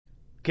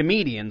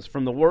Comedians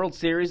from the World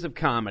Series of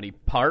Comedy,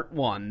 Part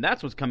 1.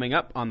 That's what's coming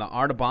up on The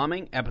Art of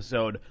Bombing,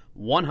 episode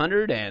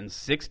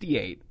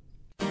 168.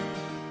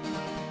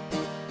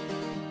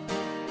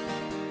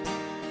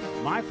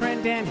 My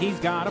friend Dan, he's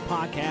got a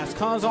podcast,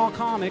 'cause all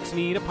comics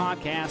need a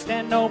podcast,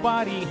 and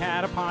nobody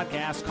had a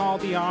podcast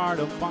called The Art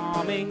of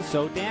Bombing.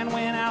 So Dan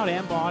went out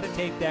and bought a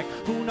tape deck.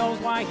 Who knows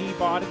why he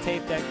bought a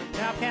tape deck?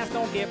 Podcasts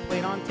don't get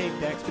played on tape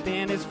decks, but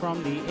Dan is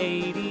from the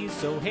 80s.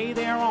 So hey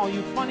there, all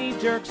you funny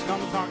jerks, come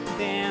talk to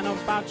Dan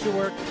about your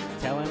work.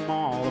 Tell him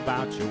all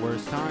about your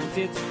worst times.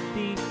 It's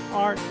The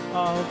Art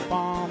of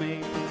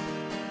Bombing.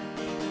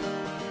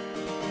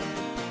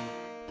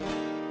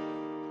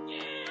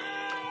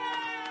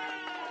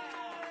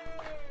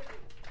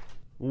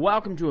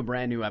 Welcome to a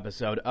brand new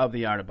episode of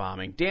The Art of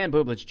Bombing. Dan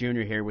Bublitz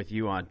Jr. here with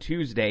you on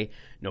Tuesday,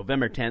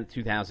 November 10th,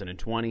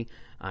 2020.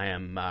 I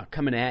am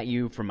coming at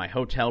you from my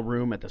hotel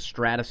room at the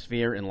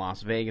Stratosphere in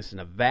Las Vegas,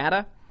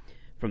 Nevada,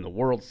 from the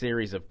World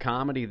Series of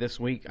Comedy. This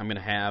week I'm going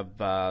to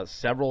have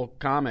several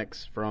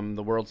comics from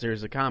the World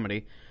Series of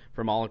Comedy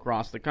from all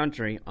across the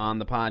country on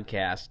the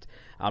podcast.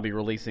 I'll be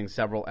releasing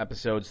several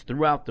episodes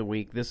throughout the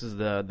week. This is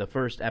the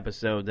first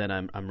episode that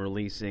I'm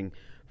releasing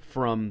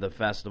from the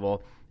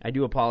festival. I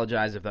do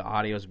apologize if the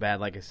audio is bad.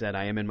 Like I said,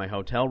 I am in my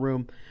hotel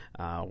room.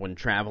 When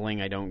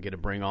traveling, I don't get to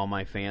bring all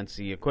my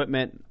fancy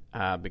equipment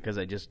because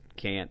I just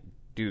can't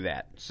do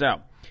that. So,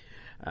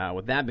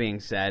 with that being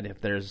said, if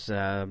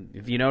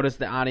you notice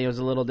the audio is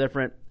a little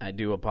different, I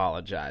do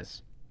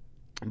apologize.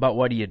 But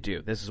what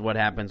do? This is what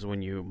happens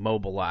when you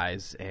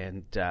mobilize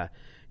and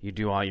you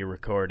do all your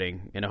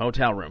recording in a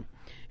hotel room.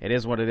 It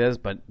is what it is,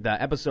 but the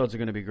episodes are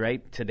going to be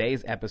great.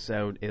 Today's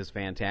episode is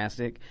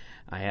fantastic.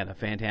 I had a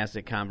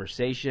fantastic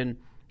conversation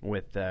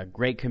with a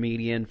great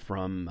comedian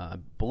from, I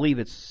believe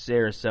it's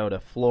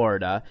Sarasota,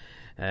 Florida.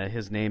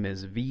 His name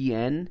is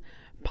Vien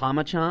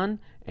Phommachanh,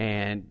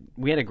 and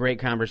we had a great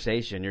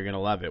conversation. You're going to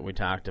love it. We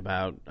talked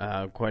about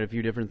quite a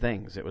few different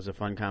things. It was a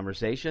fun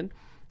conversation.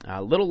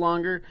 A little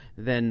longer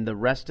than the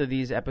rest of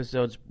these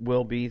episodes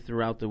will be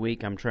throughout the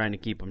week. I'm trying to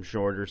keep them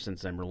shorter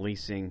since I'm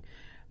releasing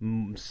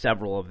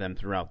several of them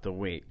throughout the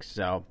week.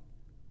 So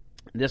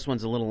this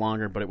one's a little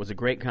longer, but it was a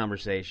great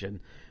conversation.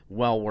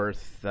 Well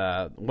worth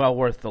the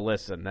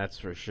listen, that's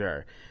for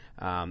sure.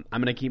 I'm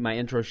going to keep my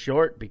intro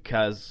short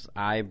because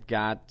I've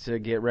got to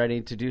get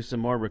ready to do some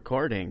more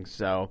recording.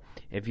 So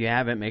if you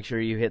haven't, make sure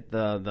you hit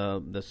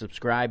the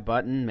subscribe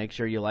button. Make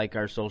sure you like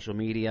our social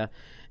media.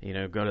 You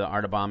know, go to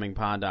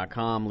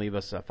artofbombingpod.com, leave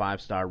us a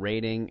 5-star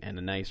rating and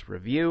a nice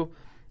review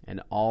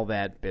and all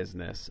that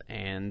business.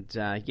 And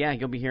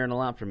you'll be hearing a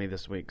lot from me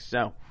this week.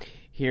 So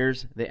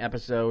here's the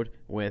episode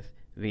with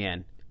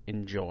Vien.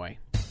 Enjoy.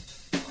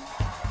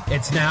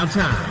 It's now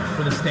time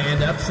for the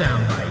stand-up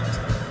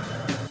soundbite.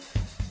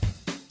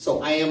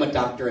 So I am a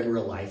doctor in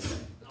real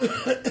life.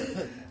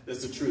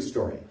 This is a true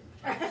story.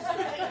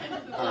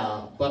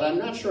 But I'm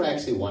not sure I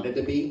actually wanted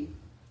to be.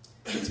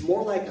 It's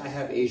more like I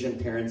have Asian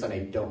parents and I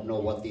don't know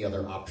what the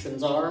other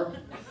options are.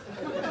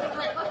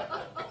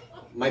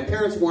 My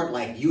parents weren't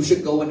like, you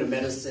should go into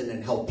medicine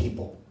and help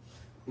people.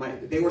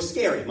 They were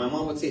scary. My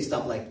mom would say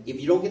stuff like, if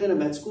you don't get into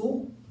med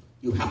school,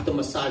 you have to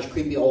massage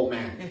creepy old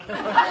man.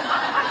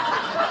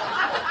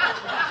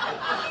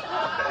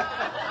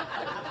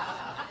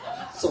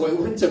 So I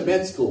went to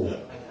med school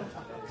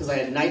because I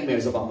had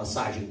nightmares about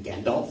massaging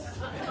Gandalf.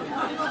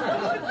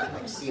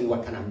 Like seeing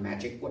what kind of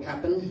magic would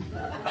happen.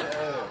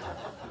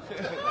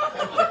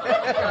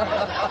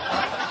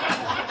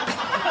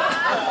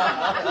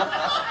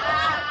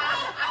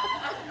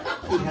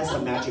 He has a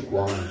magic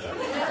wand.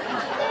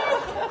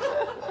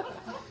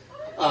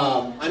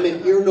 I'm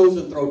an ear, nose,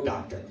 and throat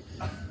doctor.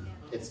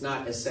 It's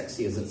not as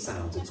sexy as it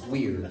sounds. It's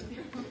weird.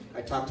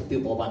 I talk to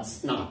people about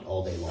snot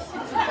all day long.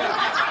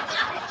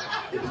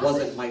 It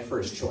wasn't my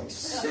first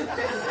choice.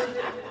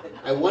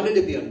 I wanted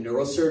to be a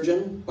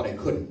neurosurgeon, but I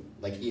couldn't.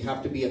 Like, you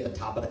have to be at the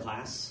top of the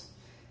class.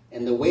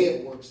 And the way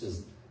it works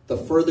is the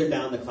further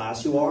down the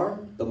class you are,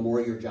 the more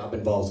your job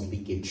involves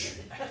leakage.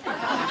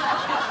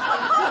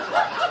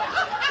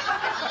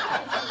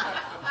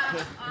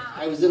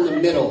 I was in the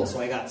middle, so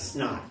I got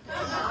snot.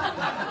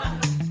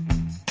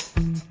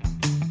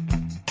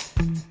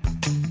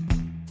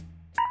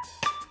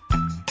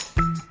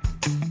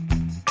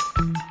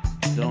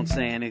 Don't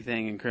say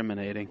anything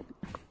incriminating.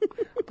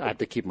 I have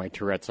to keep my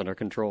Tourette's under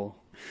control.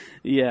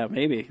 Yeah,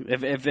 maybe.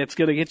 If it's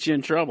going to get you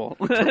in trouble.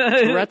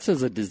 Tourette's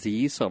is a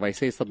disease, so if I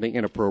say something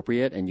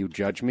inappropriate and you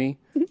judge me,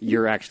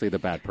 you're actually the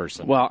bad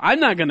person. Well, I'm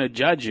not going to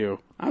judge you.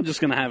 I'm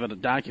just going to have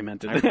it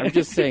documented. I'm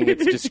just saying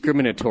it's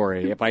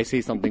discriminatory if I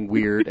say something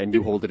weird and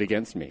you hold it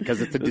against me, because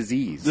it's a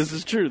disease. This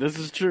is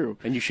true.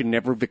 And you should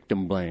never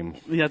victim blame.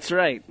 That's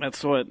right.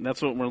 That's what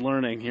we're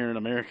learning here in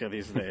America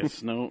these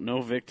days.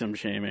 No victim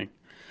shaming.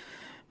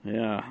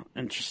 Yeah,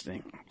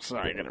 interesting.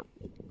 Sorry, I got to...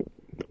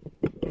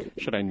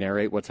 Should I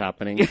narrate what's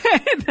happening?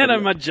 Then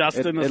I'm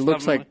adjusting the It stuff.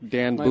 looks like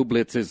Dan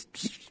Bublitz is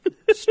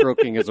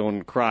stroking his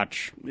own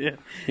crotch. Yeah.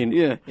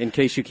 In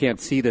case you can't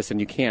see this, and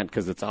you can't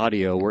because it's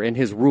audio, we're in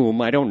his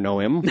room. I don't know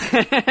him.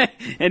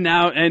 and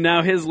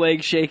now his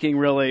leg's shaking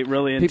really,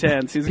 really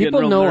intense. He's getting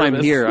people real know nervous.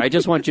 I'm here. I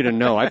just want you to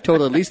know. I've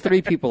told at least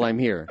 3 people I'm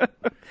here.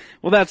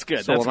 Well, that's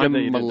good. So that's if good I'm that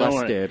you did. Don't worry.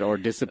 molested or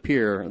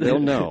disappear, they'll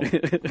know.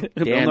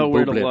 They'll know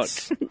where to look.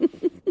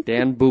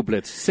 Dan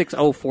Bublitz,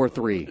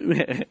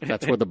 6043.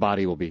 That's where the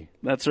body will be.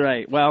 That's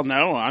right. Well,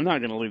 no, I'm not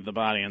going to leave the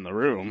body in the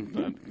room.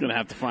 I'm going to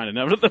have to find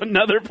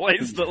another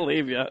place to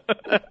leave you.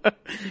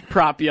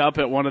 Prop you up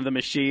at one of the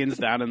machines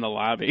down in the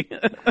lobby.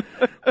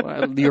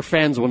 Well, your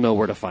fans will know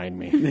where to find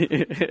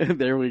me.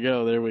 There we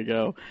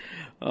go.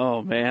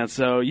 Oh, man.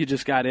 So you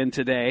just got in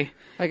today?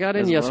 I got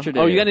in yesterday.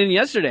 Oh, you got in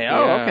yesterday.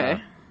 Oh, Yeah.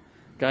 okay.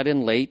 Got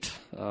in late.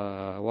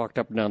 I walked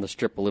up and down the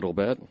strip a little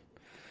bit.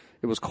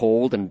 It was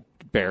cold and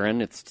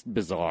barren. It's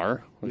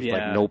bizarre. There's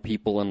like no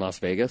people in Las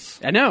Vegas.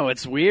 I know.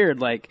 It's weird.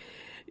 Like,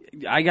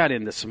 I got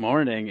in this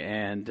morning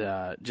and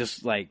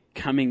just like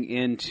coming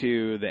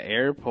into the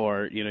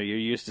airport, you're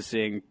used to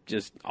seeing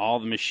just all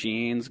the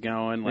machines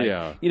going.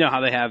 Like, you know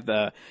how they have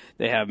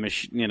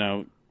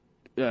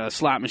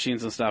slot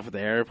machines and stuff at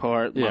the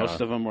airport. Yeah.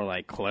 Most of them were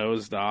like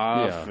closed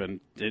off,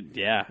 and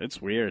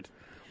it's weird.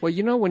 Well,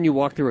 when you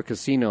walk through a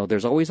casino,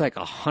 there's always like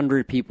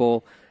 100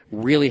 people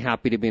really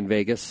happy to be in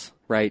Vegas,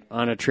 right,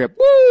 on a trip.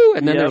 Woo!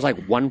 And then there's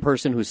like one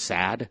person who's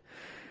sad.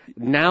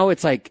 Now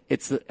it's like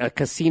it's a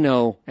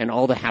casino and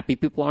all the happy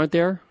people aren't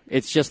there.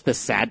 It's just the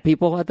sad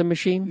people at the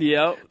machine.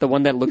 Yep. The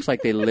one that looks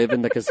like they live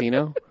in the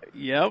casino.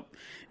 Yep.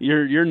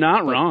 You're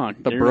not wrong.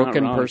 The You're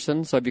broken not wrong.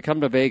 person. So if you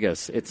come to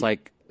Vegas, it's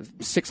like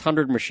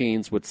 600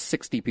 machines with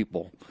 60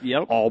 people.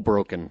 Yep. All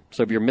broken.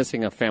 So if you're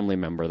missing a family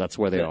member, that's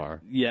where they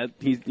are. Yeah,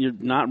 you're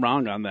not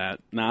wrong on that.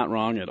 Not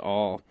wrong at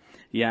all.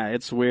 Yeah,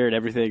 it's weird.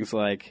 Everything's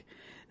like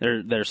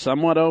they're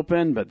somewhat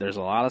open, but there's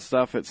a lot of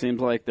stuff it seems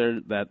like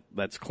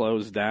that's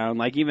closed down.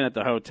 Like even at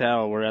the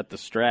hotel, we're at the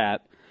Strat,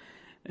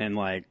 and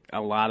like a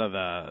lot of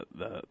the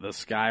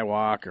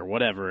Skywalk or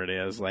whatever it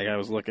is. Like I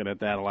was looking at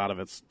that, a lot of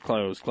it's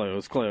closed.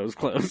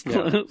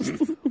 Yeah.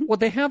 Well,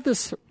 they have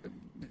this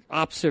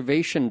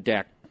observation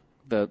deck,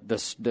 the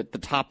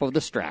top of the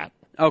Strat.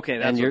 Okay,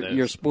 that's and what it is.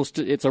 you're supposed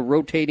to. It's a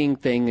rotating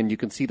thing, and you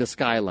can see the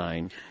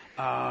skyline.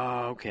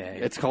 Oh, okay.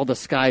 It's called the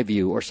Sky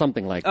View or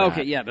something like that.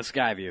 Okay, yeah, the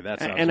Sky View. That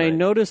sounds And right. I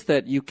noticed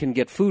that you can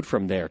get food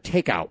from there,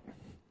 takeout,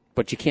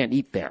 but you can't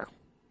eat there.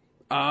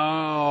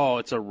 Oh,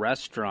 it's a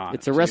restaurant.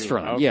 It's a too.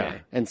 restaurant, Okay. yeah.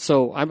 And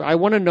so I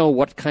want to know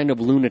what kind of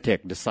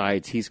lunatic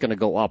decides he's going to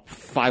go up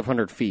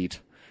 500 feet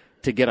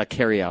to get a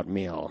carry-out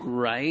meal.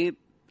 Right?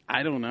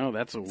 I don't know.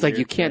 That's a weird It's like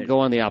you can't thing. go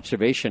on the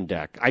observation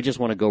deck. I just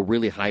want to go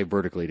really high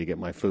vertically to get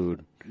my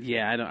food.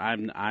 Yeah,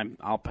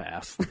 I'll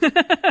pass.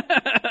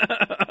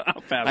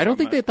 I don't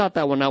think they thought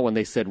that one out when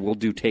they said we'll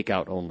do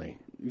takeout only.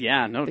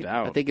 Yeah, no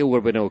doubt. I think it would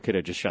have been okay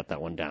to just shut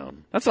that one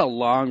down. That's a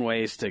long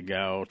ways to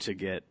go to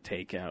get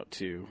takeout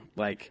too.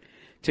 Like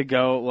to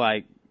go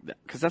like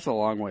because that's a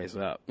long ways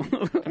up.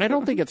 And I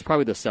don't think it's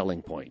probably the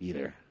selling point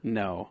either.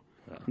 No.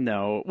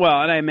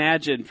 Well, and I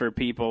imagine for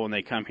people when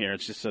they come here,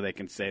 it's just so they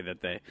can say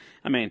that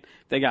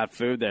they got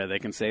food there. They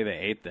can say they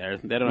ate there.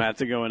 They don't have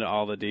to go into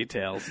all the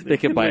details. They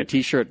can buy a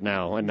T-shirt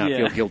now and not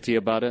feel guilty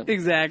about it.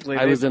 Exactly.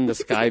 I was in the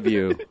Sky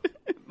View.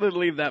 They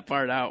leave that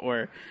part out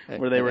where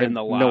they were in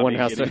the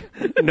lobby.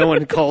 No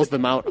one calls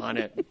them out on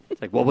it.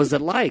 It's like, what was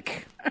it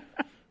like?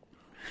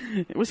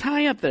 It was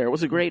high up there. It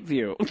was a great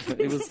view.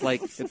 It was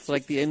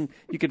like you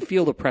could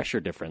feel the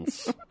pressure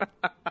difference.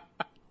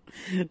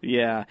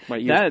 Yeah, My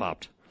ears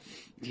popped.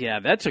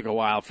 Yeah, that took a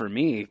while for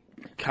me.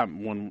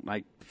 When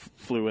I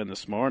flew in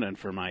this morning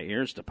for my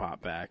ears to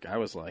pop back, I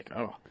was like,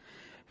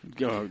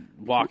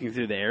 walking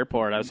through the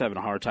airport, I was having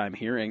a hard time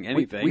hearing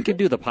anything. We could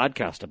do the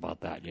podcast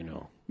about that,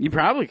 You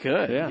probably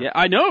could. Yeah.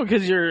 I know,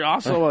 because you're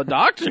also a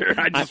doctor.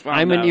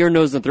 I'm an ear,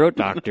 nose, and throat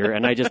doctor,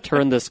 and I just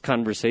turned this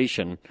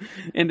conversation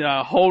into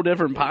a whole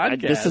different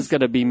podcast. This is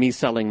going to be me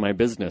selling my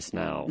business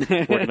now.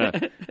 We're going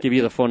to give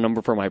you the phone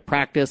number for my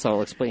practice.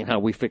 I'll explain how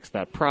we fix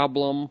that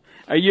problem.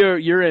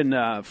 You're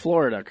in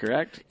Florida,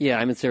 correct? Yeah,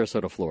 I'm in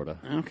Sarasota, Florida.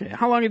 Okay.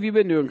 How long have you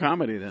been doing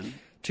comedy then?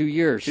 2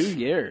 years. 2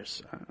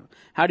 years.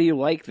 How do you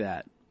like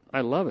that?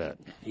 I love it.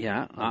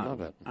 Yeah, I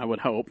love it. I would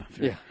hope. If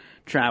you're Yeah.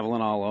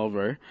 traveling all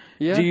over.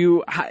 Yeah.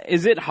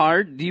 Is it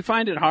hard? Do you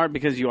find it hard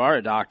because you are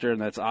a doctor and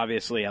that's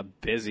obviously a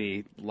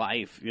busy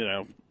life?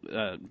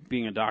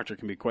 Being a doctor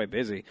can be quite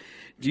busy.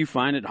 Do you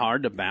find it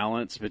hard to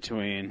balance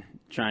between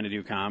trying to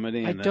do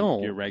comedy and then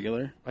your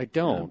regular? I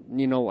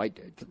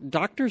don't.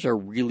 Doctors are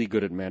really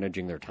good at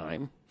managing their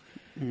time,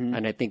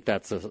 and I think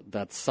that's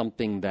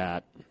something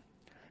that.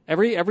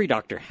 Every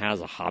doctor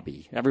has a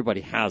hobby. Everybody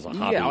has a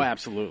hobby. Yeah,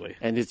 absolutely.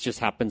 And it just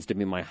happens to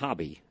be my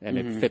hobby, and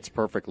it fits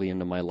perfectly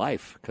into my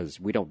life because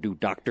we don't do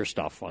doctor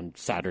stuff on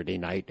Saturday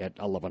night at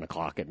 11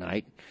 o'clock at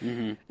night.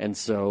 And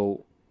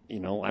so,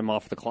 I'm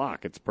off the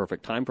clock. It's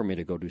perfect time for me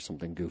to go do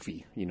something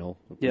goofy.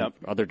 Yep.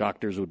 Other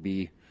doctors would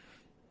be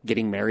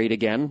getting married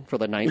again for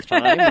the 9th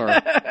time,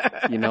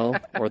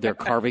 or they're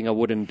carving a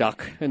wooden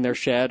duck in their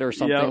shed or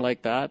something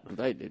like that.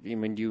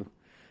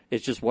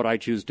 It's just what I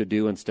choose to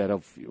do instead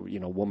of,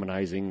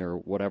 womanizing or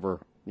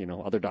whatever,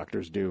 other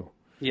doctors do.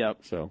 Yep.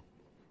 So.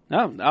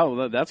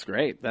 Oh, that's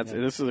great.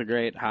 This is a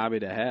great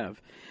hobby to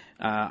have.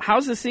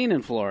 How's the scene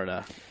in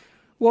Florida?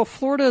 Well,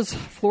 Florida's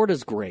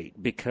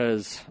great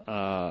because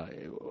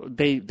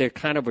they're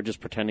kind of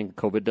just pretending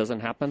COVID doesn't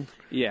happen.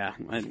 Yeah.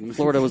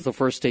 Florida was the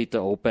first state to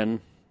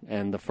open,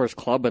 and the first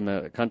club in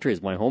the country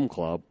is my home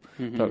club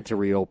to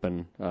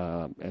reopen.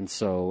 And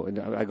so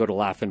I go to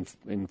Laugh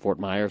in Fort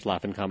Myers,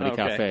 Laugh in Comedy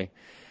Cafe.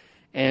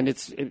 And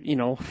it's,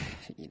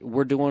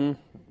 we're doing,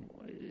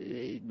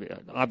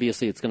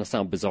 obviously it's going to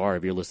sound bizarre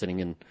if you're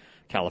listening in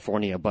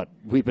California, but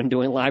we've been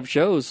doing live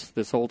shows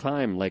this whole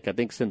time. Like, I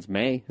think since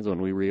May is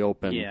when we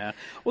reopened. Yeah.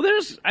 Well,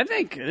 I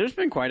think there's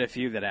been quite a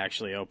few that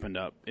actually opened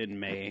up in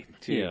May,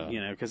 too.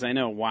 Yeah. Because I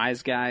know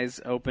Wise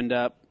Guys opened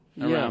up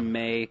around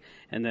May,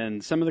 and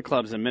then some of the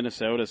clubs in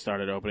Minnesota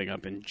started opening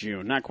up in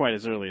June. Not quite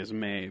as early as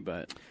May,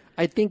 but...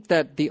 I think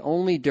that the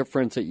only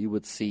difference that you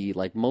would see,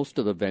 like most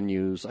of the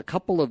venues, a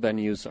couple of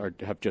venues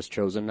have just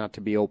chosen not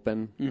to be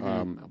open.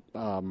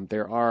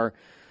 There are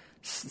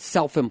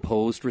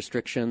self-imposed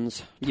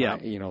restrictions,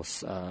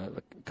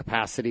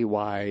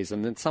 capacity-wise,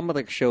 and then some of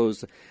the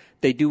shows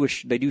they do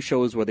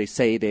shows where they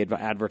say they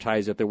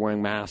advertise that they're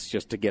wearing masks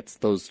just to get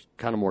those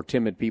kind of more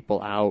timid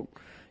people out,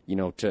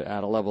 to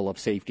add a level of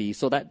safety.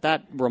 So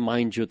that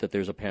reminds you that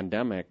there's a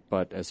pandemic.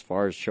 But as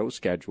far as show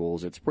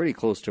schedules, it's pretty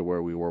close to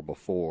where we were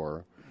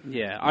before.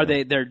 Yeah,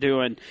 they're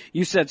doing?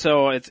 You said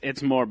so.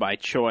 It's more by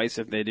choice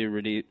if they do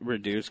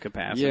reduce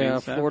capacity. Yeah,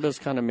 and stuff? Florida's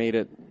kind of made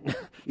it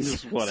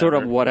whatever. sort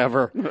of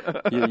whatever.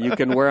 you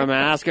can wear a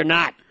mask or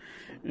not.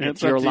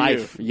 It's your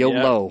life.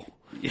 YOLO.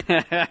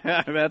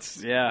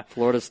 Yeah,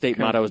 Florida state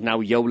motto is now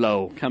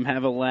YOLO. Come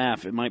have a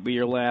laugh. It might be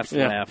your last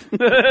laugh.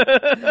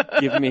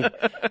 give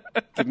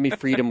me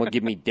freedom or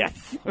give me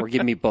death or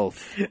give me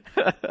both.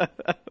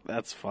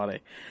 That's funny.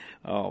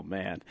 Oh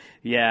man,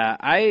 yeah.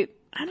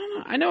 I don't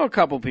know. I know a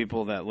couple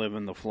people that live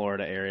in the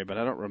Florida area, but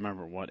I don't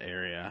remember what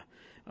area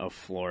of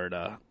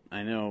Florida.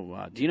 I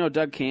know. Do you know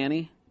Doug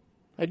Canny?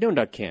 I know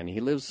Doug Canny. He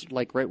lives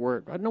like right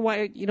where. I don't know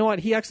why. You know what?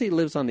 He actually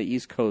lives on the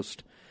East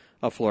Coast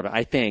of Florida.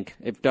 I think.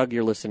 If Doug,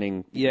 you're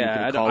listening, you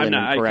can call in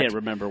and correct. I can't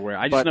remember where.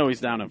 I just know he's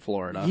down in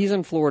Florida. He's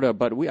in Florida,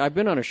 but I've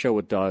been on a show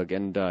with Doug,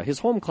 and his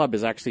home club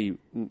is actually.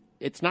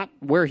 It's not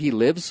where he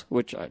lives,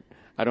 which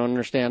I don't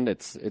understand.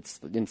 It's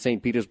in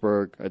St.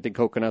 Petersburg. I think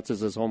Coconuts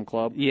is his home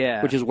club.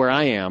 Yeah. Which is where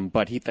I am,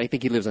 but I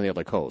think he lives on the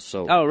other coast.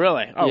 So. Oh,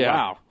 really? Oh, yeah.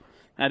 Wow.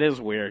 That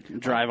is weird.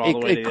 Drive all the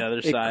way to the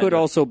other side. It could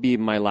also be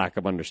my lack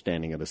of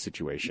understanding of the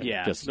situation.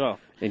 Yeah. Just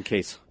in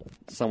case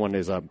someone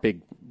is a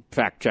big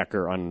fact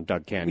checker on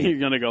Doug Canny. You're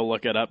going to go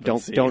look it up.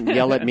 Don't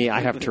yell at me.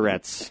 I have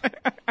Tourette's.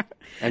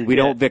 And we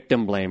don't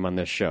victim blame on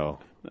this show.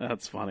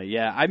 That's funny.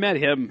 Yeah, I met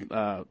him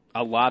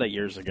a lot of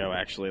years ago,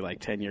 actually, like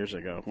 10 years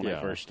ago when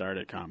I first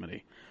started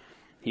comedy.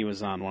 He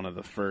was on one of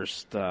the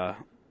first,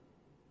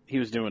 he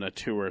was doing a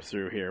tour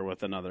through here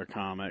with another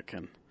comic,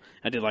 and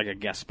I did like a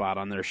guest spot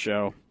on their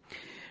show.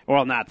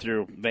 Well, not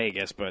through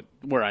Vegas, but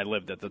where I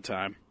lived at the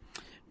time.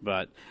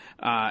 But,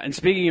 and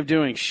speaking of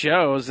doing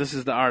shows, this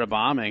is the Art of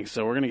Bombing,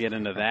 so we're going to get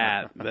into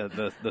that,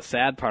 the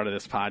sad part of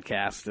this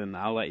podcast, and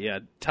I'll let you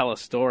tell a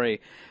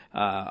story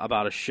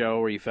about a show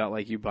where you felt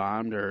like you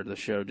bombed or the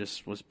show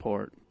just was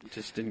poor,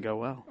 just didn't go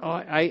well. Oh,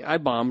 I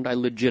bombed. I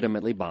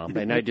legitimately bombed,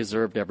 and I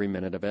deserved every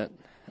minute of it.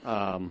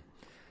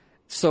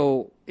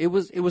 So it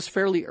was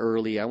fairly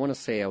early. I want to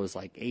say I was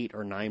like 8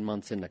 or 9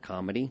 months into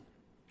comedy,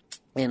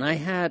 and I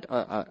had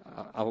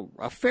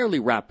a fairly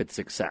rapid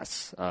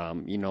success.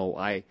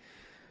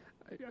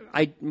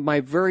 My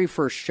very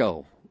first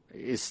show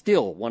is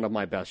still one of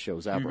my best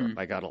shows ever. Mm-hmm.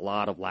 I got a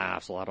lot of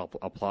laughs, a lot of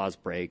applause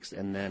breaks,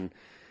 and then,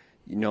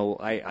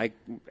 I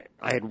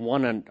had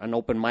won an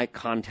open mic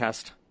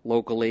contest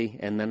locally,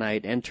 and then I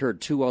had entered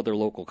 2 other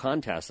local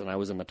contests, and I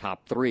was in the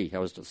top 3. I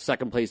was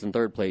second place and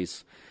third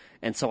place,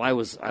 and so I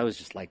was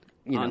just like,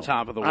 on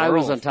top of the world. I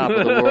was on top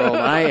of the world.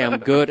 I am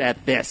good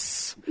at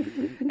this.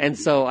 And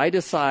so I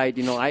decide,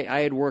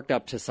 I had worked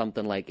up to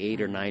something like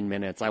 8 or 9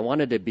 minutes. I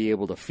wanted to be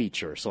able to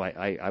feature, so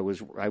I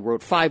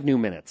wrote 5 new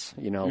minutes,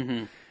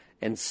 Mm-hmm.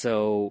 And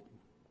so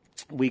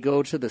we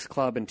go to this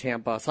club in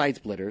Tampa, Side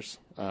Splitters,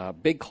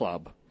 big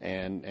club,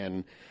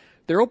 and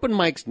their open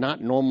mic's not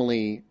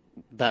normally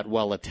that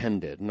well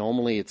attended.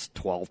 Normally it's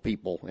 12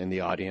 people in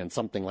the audience,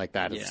 something like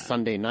that. It's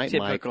Sunday night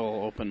mic.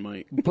 Typical open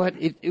mic. But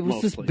it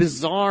was this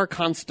bizarre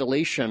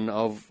constellation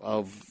of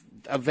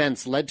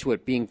events led to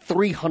it being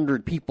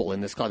 300 people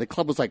in this club. The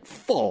club was like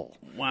full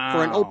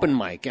for an open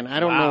mic. And I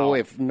don't know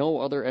if no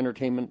other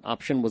entertainment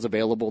option was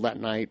available that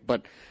night,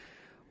 but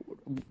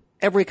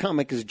every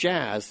comic is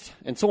jazzed,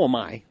 and so am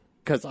I,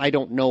 because I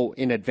don't know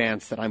in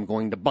advance that I'm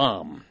going to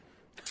bomb.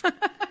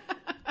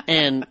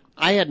 And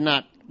I had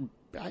not...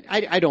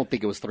 I don't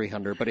think it was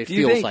 300, but it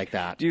feels like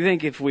that. Do you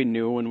think if we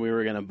knew when we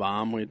were going to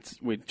bomb, we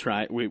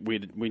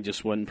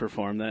just wouldn't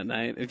perform that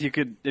night? If you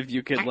could,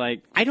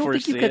 I don't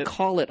think you could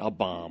call it a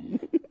bomb.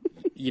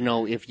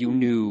 If you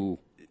knew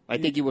I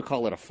think you would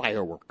call it a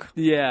firework.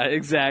 Yeah,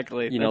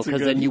 exactly. You know,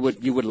 because then you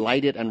would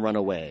light it and run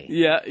away.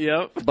 Yeah,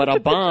 yep. But a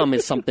bomb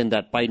is something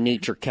that by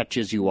nature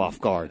catches you off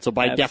guard. So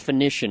by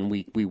definition,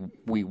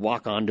 we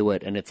walk onto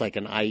it, and it's like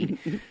an eye.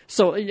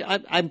 So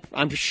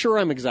I'm sure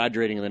I'm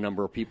exaggerating the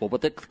number of people,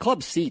 but the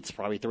club seats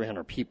probably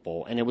 300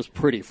 people, and it was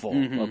pretty full.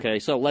 Okay,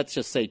 so let's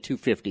just say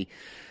 250.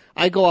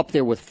 I go up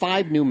there with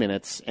 5 new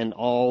minutes and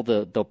all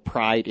the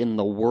pride in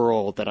the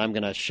world that I'm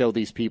going to show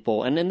these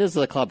people. And then this is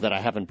a club that I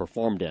haven't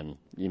performed in,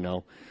 you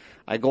know.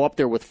 I go up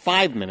there with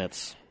 5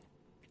 minutes,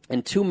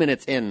 and 2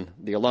 minutes in,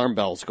 the alarm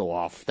bells go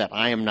off that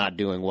I am not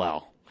doing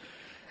well.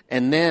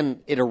 And then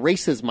it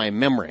erases my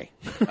memory.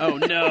 Oh,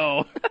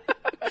 no.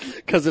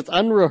 Because it's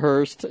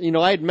unrehearsed. You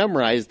know, I had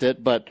memorized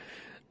it, but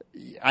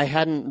I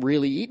hadn't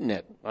really eaten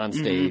it on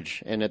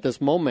stage. And at this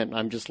moment,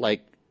 I'm just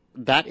like,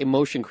 that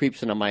emotion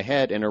creeps into my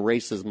head and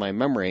erases my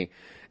memory.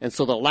 And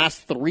so the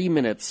last 3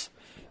 minutes,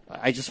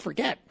 I just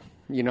forget,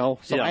 you know.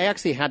 So I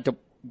actually had to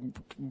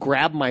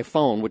grab my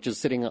phone, which is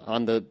sitting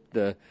on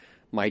the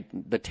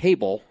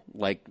table,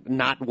 like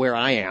not where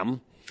I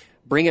am,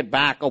 bring it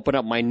back, open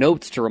up my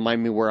notes to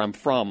remind me where I'm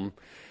from.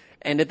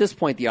 And at this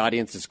point, the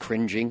audience is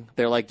cringing.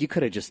 They're like, "You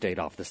could have just stayed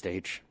off the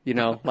stage, you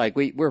know. Like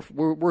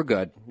we're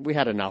good. We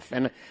had enough."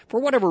 And for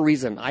whatever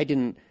reason,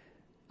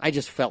 I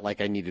just felt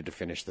like I needed to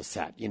finish the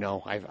set, you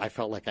know. I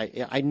felt like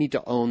I need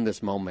to own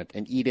this moment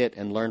and eat it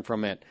and learn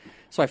from it.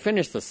 So I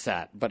finished the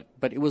set, but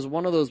it was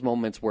one of those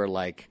moments where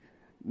like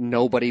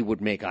nobody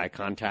would make eye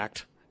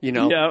contact, you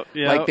know.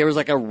 Yep. Like there was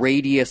like a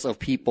radius of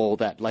people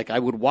that like I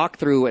would walk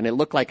through and it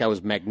looked like I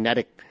was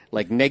magnetic,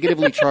 like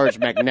negatively charged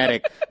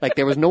magnetic. Like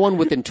there was no one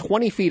within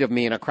 20 feet of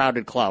me in a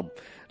crowded club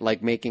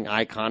like making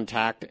eye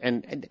contact.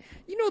 And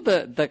you know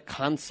the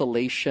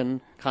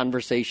consolation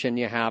conversation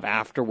you have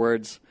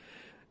afterwards.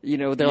 You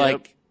know, they're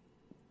like,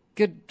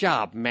 "Good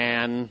job,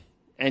 man,"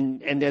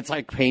 and it's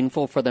like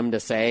painful for them to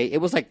say. It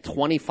was like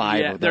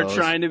 25 of those. They're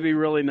trying to be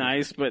really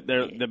nice, but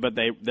they're but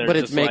just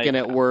it's making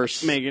it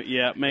worse. Making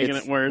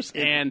it worse,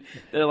 and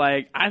they're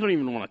like, "I don't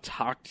even want to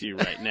talk to you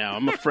right now.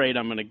 I'm afraid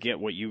I'm going to get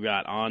what you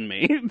got on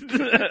me."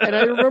 And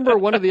I remember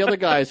one of the other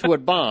guys who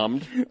had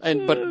bombed,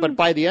 but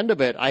by the end of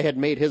it, I had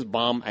made his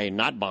bomb a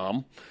not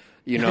bomb.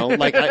 You know,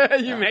 like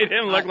you made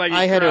him look like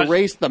I had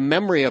erased the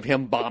memory of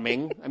him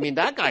bombing. I mean,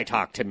 that guy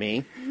talked to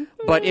me,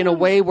 but in a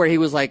way where he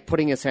was like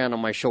putting his hand on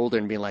my shoulder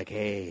and being like,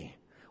 "Hey,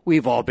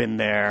 we've all been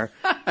there."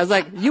 I was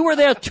like, "You were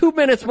there 2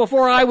 minutes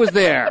before I was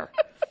there,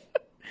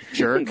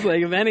 jerk." It's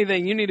like, if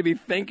anything, you need to be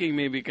thanking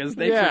me because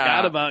they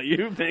forgot about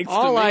you. Thanks to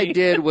me. All I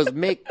did was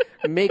make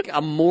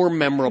a more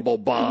memorable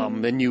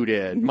bomb than you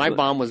did. My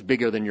bomb was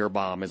bigger than your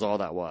bomb. Is all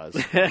that was.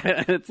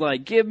 It's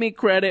like, give me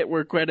credit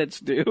where credit's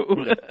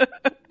due.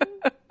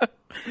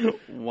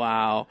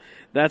 Wow,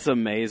 that's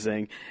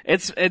amazing.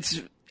 It's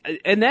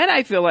and that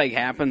I feel like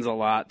happens a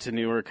lot to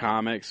newer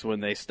comics when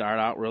they start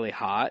out really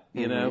hot,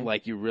 you know,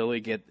 like you really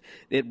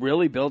it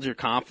really builds your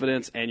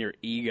confidence and your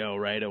ego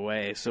right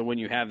away. So when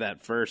you have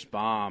that first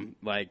bomb,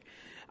 like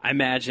I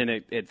imagine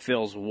it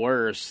feels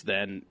worse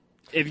than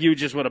if you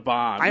just would have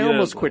bombed. I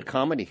almost quit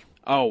comedy.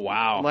 Oh,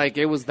 wow. Like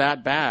it was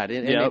that bad.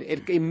 And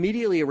it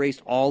immediately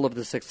erased all of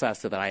the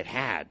success that I'd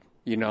had.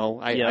 You know,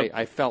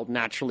 I felt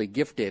naturally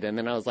gifted, and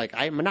then I was like,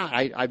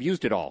 I've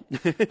used it all.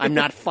 I'm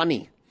not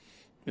funny.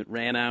 It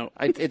ran out.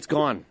 It's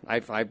gone.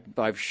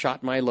 I've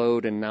shot my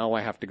load, and now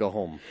I have to go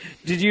home.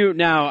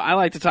 Now I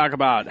like to talk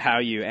about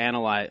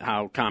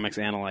how comics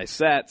analyze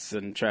sets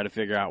and try to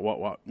figure out what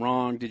went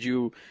wrong.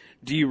 Do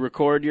you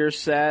record your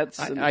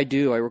sets? I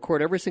do. I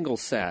record every single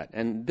set,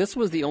 and this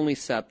was the only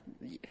set.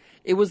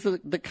 It was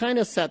the kind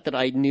of set that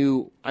I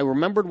knew, I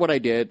remembered what I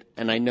did,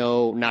 and I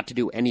know not to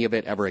do any of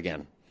it ever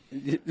again.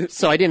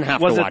 So I didn't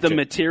have to watch it. Was it the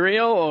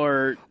material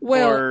or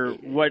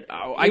what?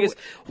 I guess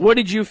what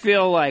did you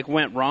feel like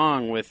went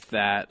wrong with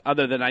that?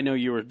 Other than I know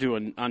you were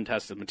doing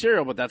untested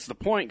material, but that's the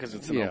point because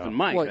it's an open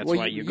mic. That's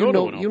why you go to an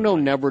open mic. You know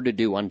never to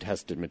do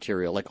untested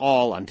material, like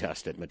all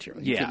untested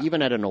material. Yeah.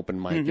 Even at an open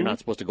mic, you're not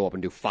supposed to go up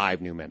and do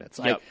 5 new minutes.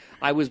 Yep.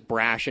 I was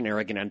brash and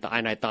arrogant,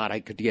 and I thought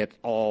I could get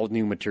all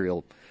new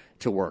material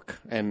to work,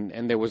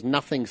 and there was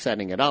nothing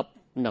setting it up.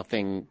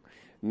 Nothing,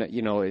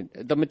 you know.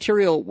 The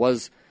material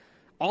was.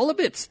 All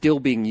of it still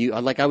being used.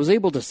 Like, I was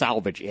able to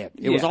salvage it.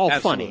 It was all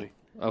absolutely.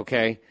 funny,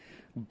 okay?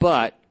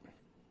 But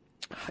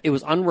it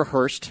was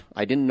unrehearsed.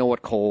 I didn't know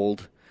it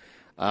cold.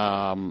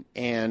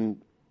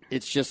 And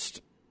it's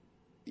just,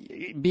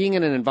 being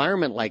in an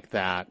environment like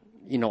that,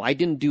 you know, I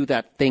didn't do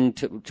that thing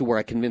to where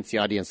I convinced the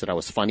audience that I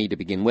was funny to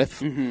begin with.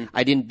 Mm-hmm.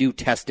 I didn't do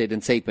tested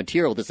and safe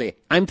material to say,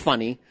 I'm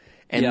funny,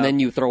 and then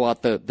you throw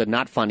out the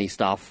not funny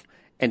stuff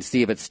and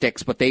see if it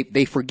sticks, but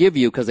they forgive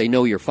you because they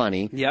know you're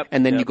funny,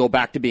 and then you go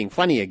back to being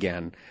funny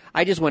again.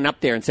 I just went up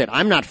there and said,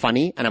 I'm not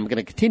funny, and I'm going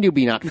to continue to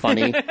be not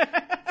funny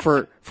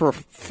for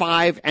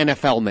 5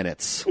 NFL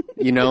minutes,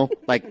 you know?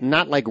 Like,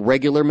 not like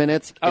regular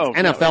minutes. It's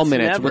NFL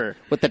minutes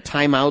with the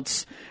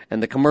timeouts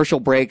and the commercial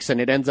breaks, and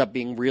it ends up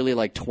being really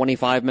like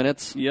 25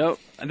 minutes. Yep.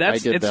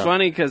 It's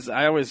funny because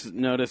I always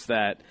notice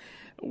that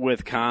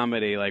with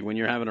comedy, like when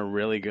you're having a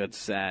really good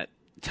set,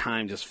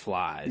 time just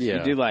flies. Yeah.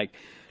 You do like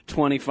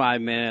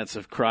 25 minutes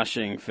of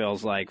crushing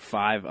feels like a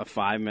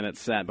 5-minute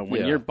set, but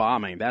when you're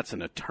bombing, that's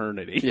an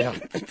eternity. Yeah.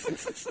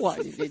 Well,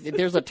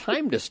 there's a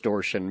time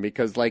distortion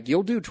because, like,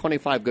 you'll do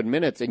 25 good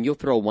minutes and you'll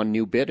throw one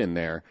new bit in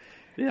there.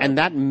 Yeah. And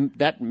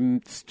that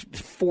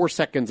 4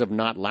 seconds of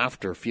not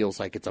laughter feels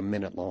like it's a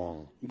minute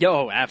long.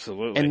 Oh,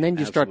 absolutely. And then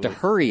you start to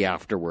hurry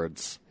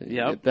afterwards.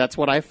 Yep. That's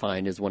what I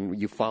find is when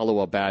you follow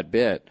a bad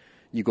bit,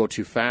 you go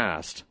too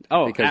fast.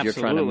 Oh, because you're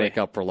trying to make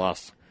up for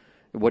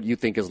what you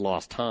think is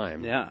lost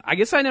time. Yeah. I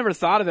guess I never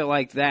thought of it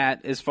like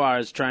that as far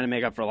as trying to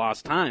make up for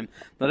lost time.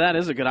 But that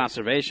is a good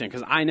observation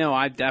because I know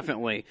I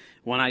definitely,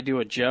 when I do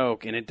a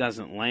joke and it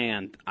doesn't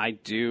land, I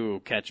do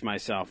catch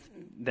myself.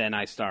 Then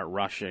I start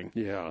rushing.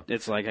 Yeah.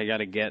 It's like I got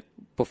to get...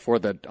 Before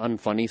the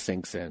unfunny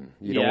sinks in.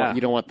 You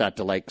don't want that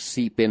to, like,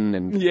 seep in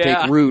and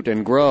take root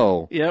and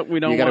grow. Yeah, we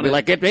don't You got to be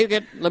like,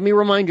 let me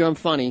remind you I'm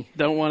funny.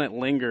 Don't want it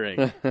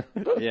lingering.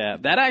 Yeah.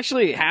 That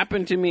actually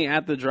happened to me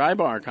at the Dry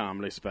Bar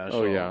Comedy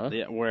Special. Oh,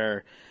 yeah?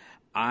 Where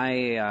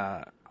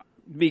I...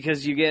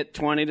 because you get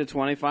 20 to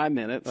 25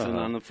 minutes, and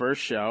on the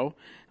first show,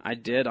 I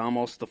did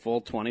almost the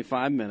full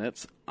 25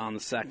 minutes. On the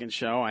second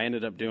show, I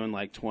ended up doing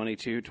like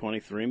 22,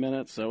 23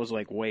 minutes, so it was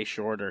like way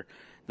shorter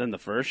than the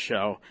first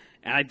show.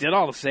 And I did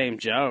all the same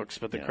jokes,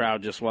 but the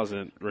crowd just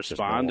wasn't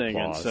responding,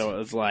 and so it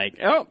was like,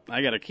 oh,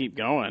 I got to keep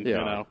going, you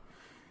know.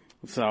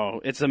 So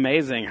it's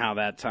amazing how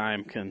that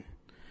time can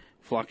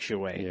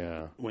fluctuate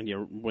when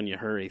you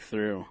hurry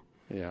through.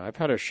 Yeah, I've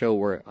had a show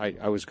where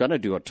I was going to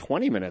do a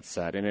 20-minute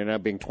set, and it ended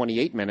up being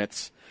 28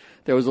 minutes.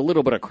 There was a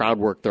little bit of crowd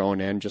work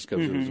thrown in just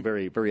because it was a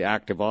very, very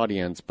active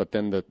audience, but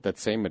then that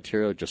same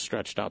material just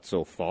stretched out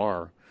so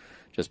far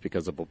just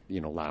because of,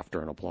 laughter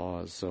and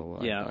applause. So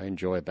I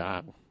enjoyed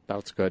that. That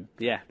was good.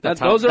 Yeah,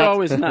 those are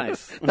always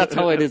nice. That's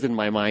how it is in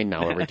my mind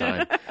now every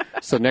time.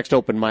 So next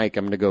open mic,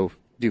 I'm going to go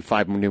do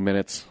 5 new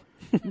minutes.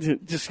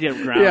 Just get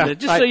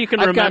grounded, so you can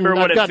remember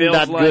what it feels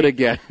like. That good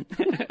again.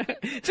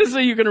 Just so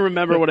you can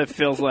remember what it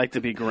feels like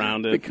to be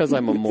grounded. Because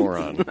I'm a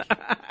moron.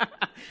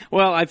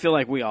 Well, I feel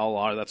like we all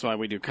are. That's why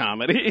we do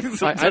comedy.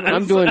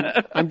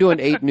 I'm doing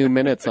 8 new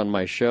minutes on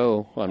my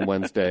show on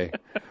Wednesday.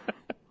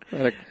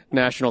 At a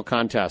national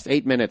contest,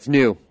 8 minutes,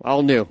 new,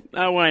 all new.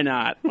 Oh, why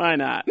not? Why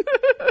not?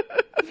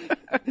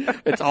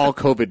 It's all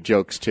COVID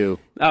jokes too.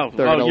 You're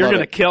going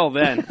to kill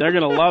then. They're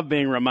going to love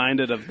being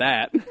reminded of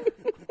that.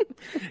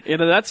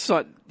 That's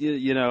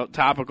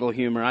topical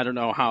humor. I don't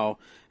know how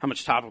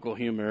much topical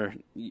humor,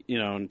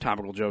 and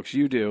topical jokes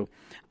you do.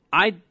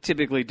 I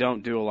typically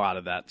don't do a lot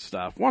of that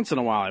stuff. Once in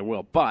a while I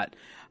will, but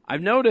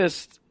I've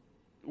noticed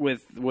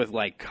with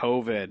like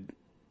COVID,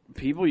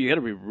 people, you got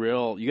to be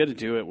real. You got to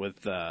do it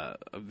with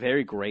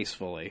very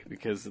gracefully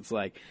because it's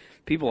like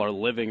people are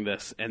living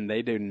this and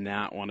they do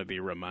not want to be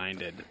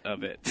reminded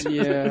of it.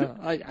 Yeah,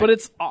 but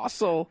it's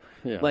also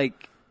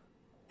like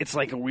it's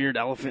like a weird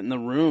elephant in the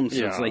room.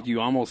 So it's like you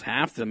almost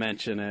have to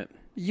mention it.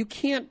 You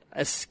can't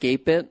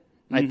escape it.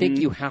 I think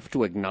you have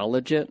to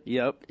acknowledge it.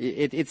 Yep,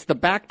 it's the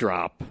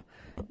backdrop.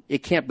 It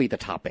can't be the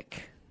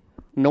topic.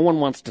 No one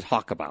wants to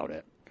talk about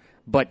it.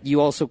 But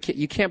you also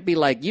you can't be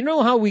like,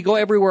 how we go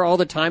everywhere all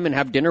the time and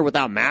have dinner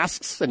without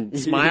masks and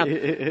smile?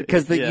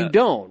 Because you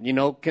don't,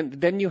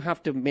 then you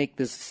have to make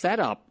this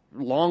setup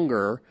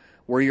longer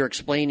where you're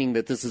explaining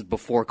that this is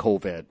before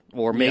COVID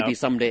or maybe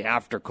someday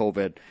after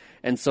COVID.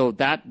 And so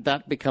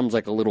that becomes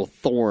like a little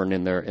thorn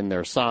in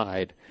their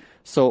side.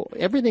 So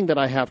everything that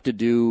I have to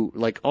do,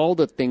 like all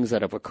the things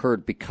that have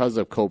occurred because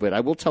of COVID, I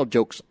will tell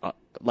jokes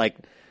like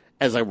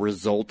as a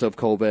result of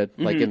COVID,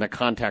 like in the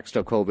context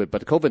of COVID,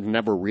 but COVID's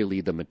never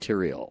really the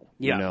material,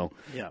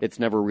 It's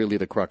never really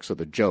the crux of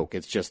the joke.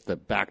 It's just the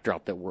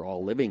backdrop that we're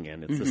all living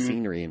in. It's the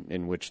scenery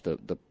in which the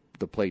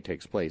play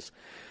takes place.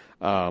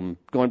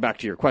 Going back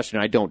to your question,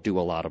 I don't do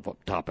a lot of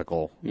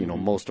topical.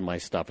 Most of my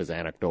stuff is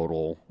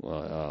anecdotal,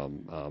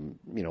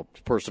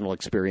 personal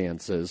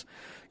experiences,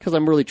 because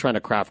I'm really trying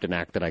to craft an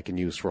act that I can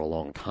use for a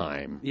long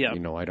time. Yeah.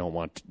 I don't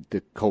want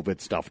the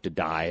COVID stuff to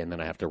die, and then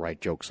I have to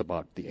write jokes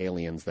about the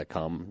aliens that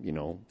come,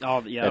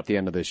 at the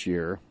end of this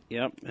year.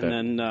 Yep.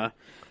 And then,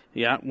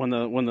 when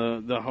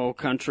the whole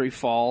country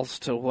falls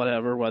to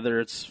whether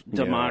it's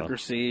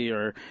democracy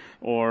or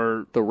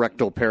the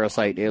rectal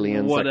parasite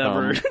aliens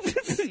whatever.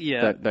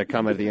 that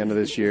come at the end of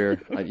this year.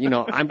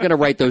 I'm going to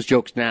write those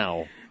jokes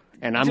now,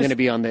 and I'm going to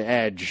be on the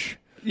edge.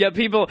 Yeah,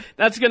 people,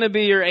 that's going to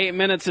be your 8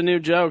 minutes of new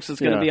jokes. It's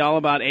going to be all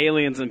about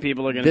aliens, and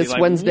people are going to be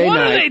like, Wednesday what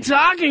night, are they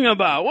talking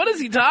about? What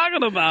is he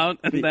talking about?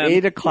 And the then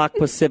 8 o'clock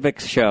Pacific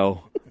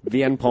show,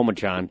 Vien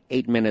Phommachanh,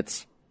 8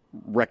 minutes,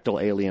 rectal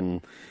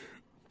alien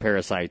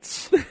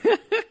parasites.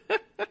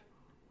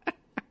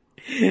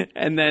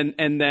 And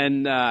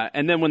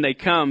then when they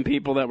come,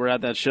 people that were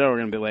at that show are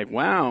going to be like,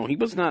 wow, he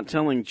was not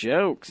telling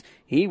jokes.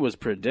 He was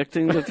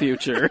predicting the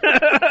future.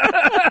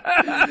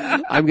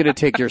 I'm going to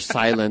take your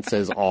silence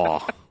as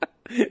awe.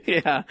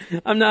 Yeah,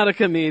 I'm not a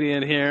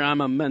comedian here.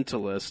 I'm a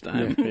mentalist.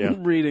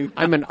 I'm reading.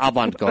 I'm an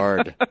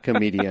avant-garde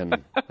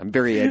comedian. I'm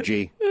very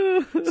edgy.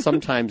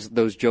 Sometimes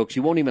those jokes,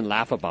 you won't even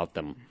laugh about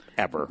them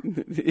ever.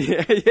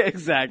 Yeah,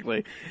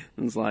 exactly.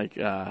 It's like,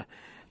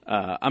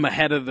 I'm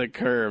ahead of the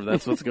curve.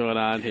 That's what's going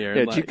on here.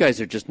 Yeah, Like, you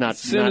guys are just not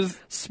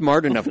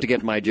smart enough to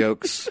get my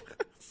jokes.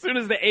 as soon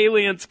as the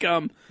aliens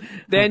come,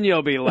 then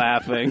you'll be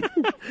laughing.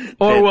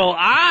 Or will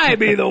I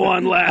be the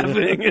one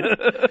laughing?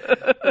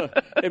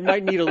 It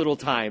might need a little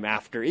time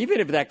after. Even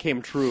if that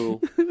came true,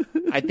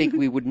 I think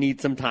we would need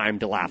some time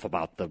to laugh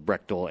about the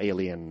rectal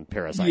alien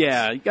parasites.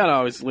 Yeah, you got to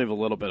always leave a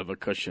little bit of a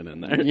cushion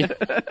in there. Yeah.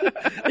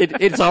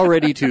 It's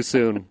already too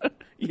soon.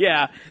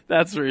 Yeah,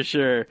 that's for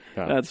sure.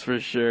 Yeah. That's for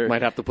sure.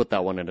 Might have to put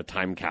that one in a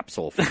time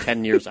capsule for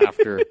 10 years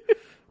after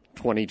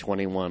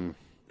 2021.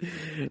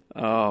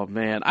 Oh,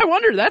 man. I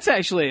wonder, that's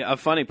actually a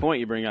funny point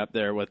you bring up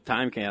there with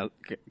time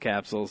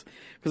capsules.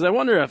 Because I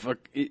wonder if,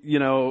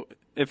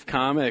 if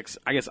comics,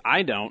 I guess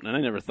I don't, and I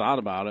never thought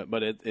about it,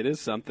 but it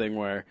is something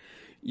where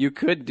you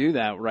could do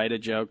that, write a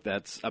joke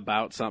that's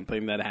about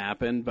something that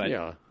happened,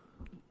 but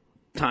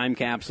time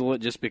capsule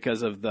it just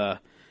because of the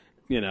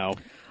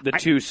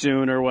too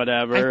soon or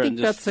whatever. I think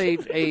that's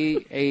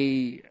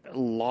a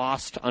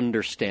lost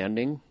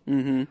understanding.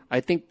 Mm-hmm. I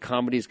think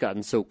comedy's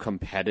gotten so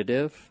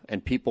competitive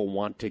and people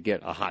want to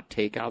get a hot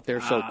take out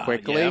there so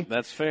quickly. Yeah,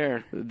 that's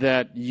fair.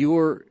 That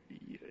you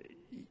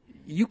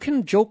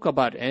can joke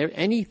about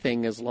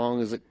anything as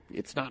long as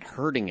it's not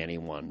hurting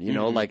anyone,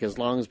 like as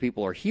long as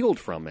people are healed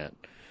from it.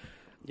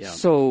 Yeah.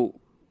 So,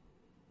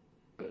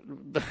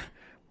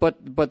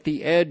 but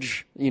the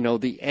edge,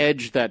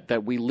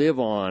 that we live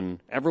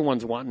on,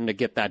 everyone's wanting to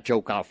get that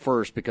joke out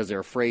first because they're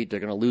afraid they're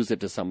going to lose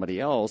it to somebody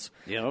else.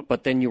 Yep.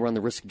 But then you run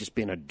the risk of just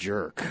being a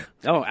jerk.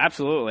 Oh,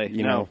 absolutely.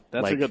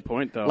 That's a good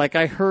point, though. Like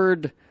I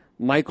heard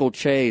Michael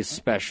Che's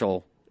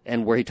special,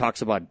 and where he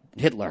talks about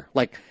Hitler.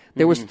 Like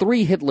there was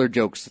 3 Hitler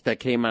jokes that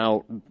came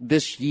out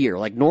this year.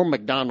 Like Norm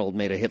Macdonald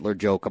made a Hitler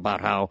joke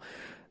about how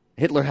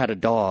Hitler had a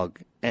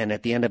dog, and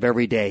at the end of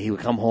every day he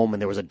would come home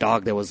and there was a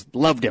dog that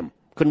loved him.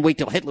 Couldn't wait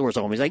till Hitler was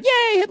home. He's like,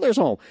 yay, Hitler's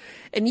home.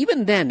 And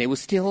even then, it was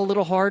still a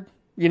little hard,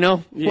 Yeah,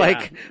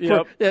 I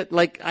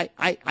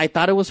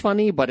thought it was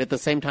funny, but at the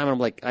same time, I'm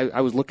like,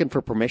 I was looking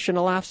for permission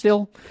to laugh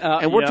still.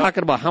 And we're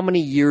talking about how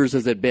many years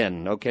has it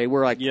been, okay?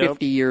 We're like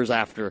 50 years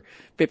after,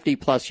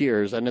 50-plus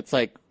years, and it's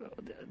like,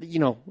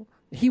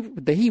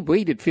 he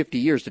waited 50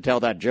 years to tell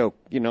that joke,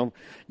 You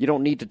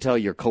don't need to tell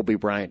your Kobe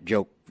Bryant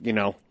joke,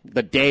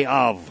 the day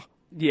of.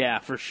 Yeah,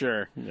 for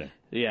sure.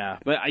 Yeah.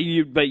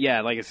 But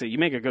yeah, like I said, you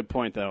make a good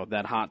point though,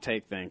 that hot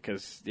take thing,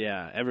 because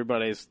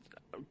everybody's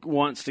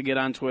wants to get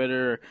on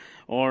Twitter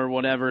or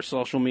whatever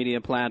social media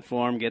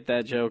platform, get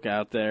that joke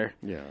out there.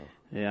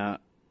 Yeah,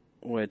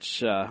 which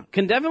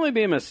can definitely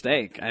be a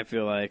mistake. I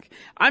feel like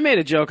I made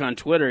a joke on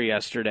Twitter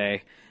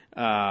yesterday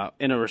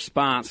in a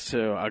response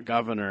to a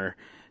governor.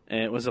 And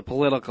it was a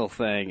political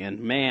thing, and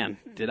man,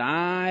 did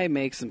I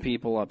make some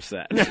people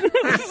upset.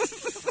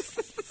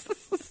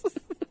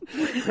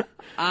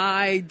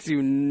 I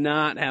do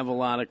not have a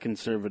lot of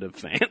conservative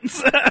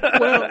fans.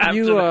 Well,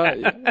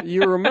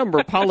 you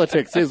remember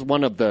politics is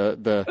one of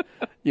the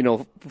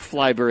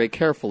fly very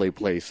carefully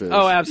places.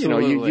 Oh,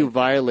 absolutely. You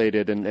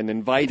violated and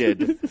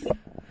invited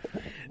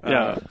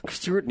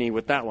scrutiny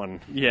with that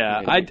one.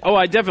 Yeah,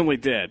 I definitely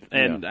did,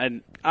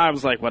 and I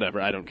was like,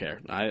 whatever, I don't care.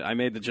 I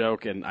made the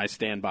joke and I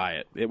stand by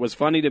it. It was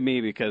funny to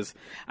me because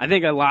I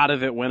think a lot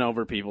of it went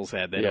over people's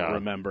head. They don't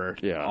remember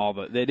all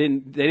the. They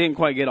didn't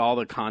quite get all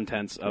the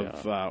contents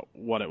of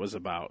what it was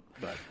about.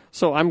 But.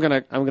 So I'm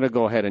gonna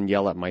go ahead and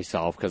yell at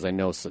myself because I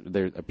know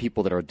there are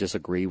people that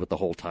disagree with the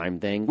whole time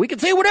thing. We can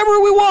say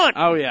whatever we want.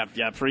 Oh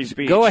yeah, free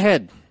speech. Go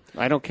ahead.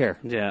 I don't care.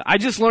 Yeah, I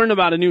just learned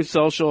about a new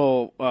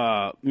social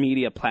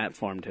media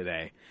platform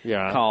today.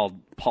 Yeah. Called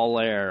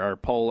Parler or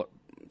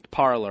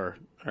Parler.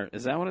 Or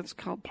is that what it's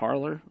called?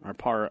 Parler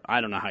or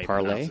I don't know how you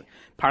pronounce it.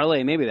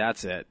 Parlay. Maybe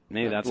that's it.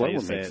 Maybe that's how you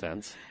say it. That would make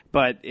sense.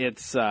 But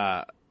it's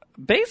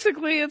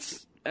basically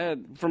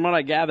from what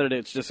I gathered,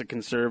 it's just a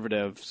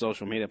conservative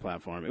social media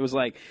platform. It was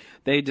like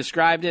they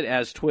described it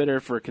as Twitter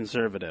for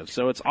conservatives.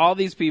 So it's all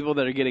these people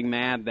that are getting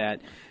mad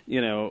that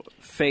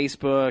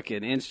Facebook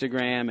and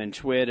Instagram and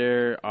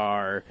Twitter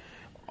are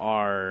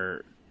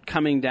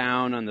coming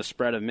down on the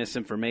spread of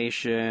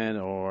misinformation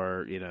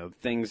or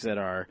things that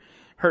are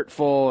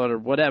hurtful or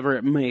whatever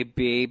it may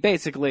be.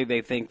 Basically,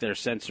 they think they're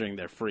censoring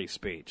their free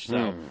speech.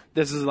 So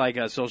this is like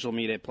a social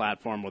media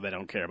platform where they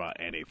don't care about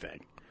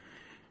anything.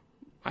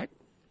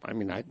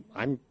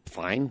 I'm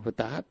fine with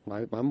that.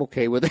 I'm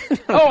okay with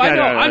it. Oh, I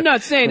know. I'm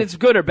not saying it's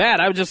good or bad.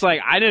 I was just like,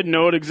 I didn't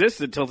know it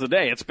existed till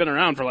today. It's been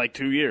around for like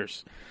 2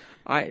 years.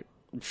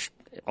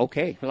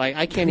 Okay. Like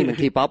I can't even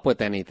keep up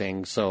with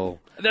anything, so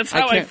that's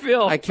how I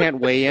feel. I can't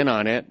weigh in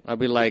on it. I'll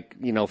be like,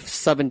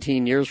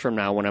 17 years from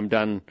now when I'm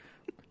done.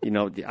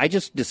 I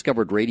just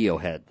discovered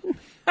Radiohead.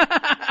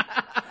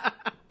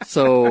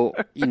 So,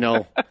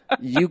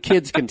 you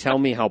kids can tell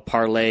me how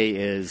parlay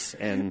is,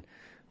 and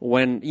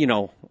when,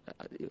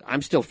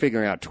 I'm still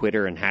figuring out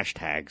Twitter and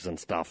hashtags and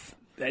stuff.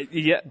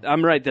 Yeah,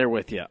 I'm right there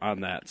with you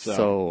on that.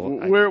 So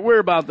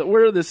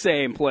we're the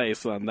same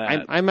place on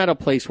that. I'm at a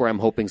place where I'm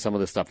hoping some of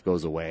this stuff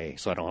goes away,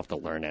 so I don't have to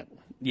learn it.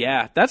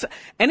 Yeah, that's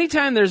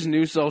anytime there's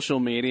new social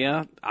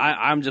media,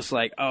 I'm just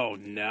like, oh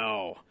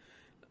no.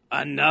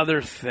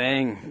 another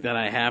thing that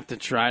I have to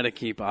try to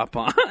keep up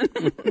on.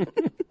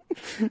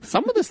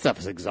 Some of this stuff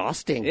is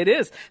exhausting. It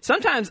is.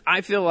 Sometimes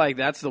I feel like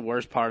that's the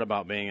worst part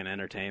about being in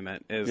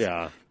entertainment is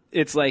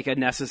it's like a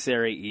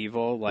necessary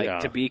evil.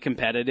 Like to be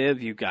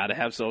competitive, you got to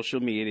have social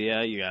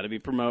media, you got to be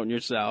promoting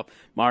yourself,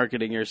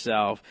 marketing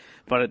yourself.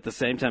 But at the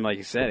same time, like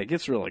you said, it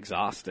gets real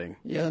exhausting.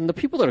 Yeah, and the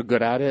people that are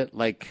good at it,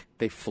 like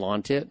they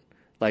flaunt it.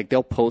 Like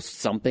they'll post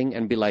something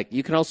and be like,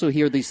 you can also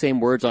hear these same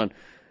words on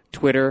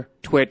Twitter,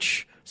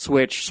 Twitch,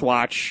 Switch,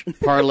 Swatch,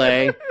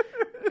 Parlay.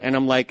 And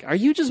I'm like, are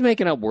you just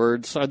making up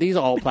words? Are these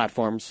all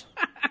platforms?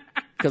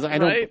 Because I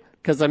don't. Right?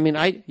 Because I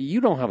mean, you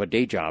don't have a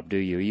day job, do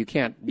you? You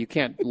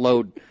can't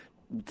load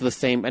the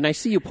same. And I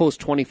see you post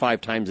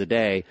 25 times a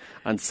day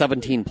on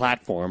 17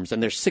 platforms,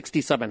 and there's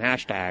 67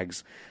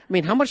 hashtags. I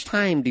mean, how much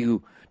time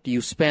do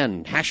you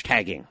spend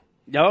hashtagging?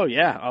 Oh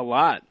yeah, a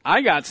lot.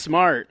 I got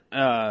smart.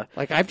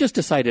 Like I've just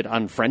decided to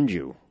unfriend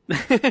you.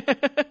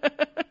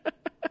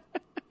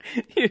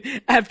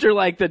 After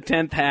like the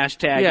 10th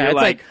hashtag, yeah, you're it's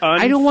like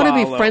I don't want to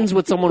be unfollow. friends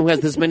with someone who has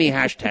this many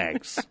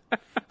hashtags.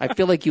 I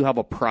feel like you have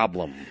a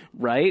problem.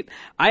 Right?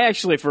 I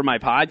actually, for my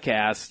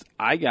podcast,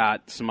 I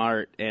got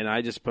smart and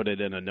I just put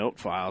it in a note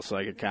file so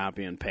I could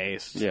copy and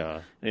paste.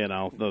 Yeah. You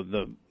know,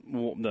 the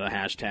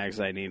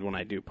hashtags I need when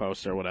I do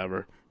post or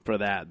whatever for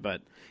that.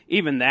 But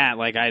even that,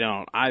 like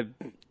I'm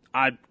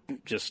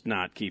just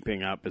not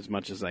keeping up as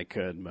much as I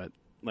could. But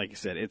like you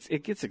said,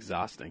 it gets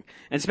exhausting,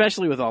 and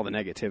especially with all the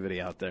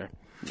negativity out there.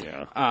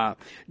 Yeah.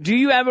 Do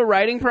you have a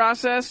writing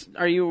process?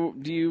 Do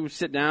you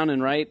sit down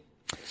and write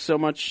so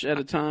much at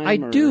a time? I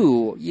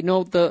do. You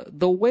know,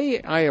 the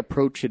way I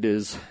approach it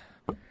is,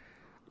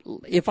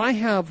 if I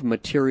have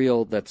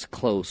material that's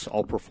close,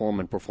 I'll perform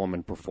and perform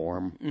and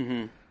perform.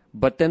 Mm-hmm.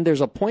 But then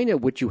there's a point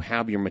at which you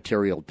have your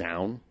material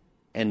down,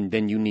 and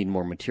then you need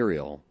more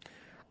material.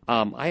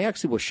 I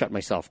actually will shut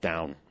myself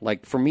down.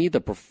 Like for me,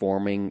 the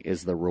performing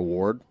is the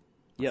reward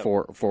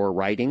for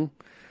writing.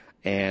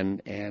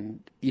 And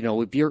you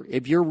know,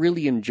 if you're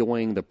really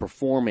enjoying the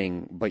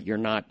performing but you're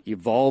not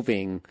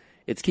evolving,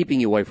 it's keeping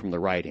you away from the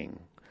writing.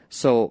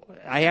 So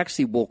I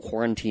actually will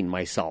quarantine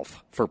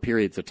myself for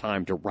periods of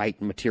time to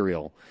write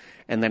material,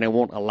 and then I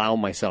won't allow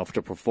myself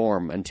to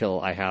perform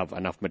until I have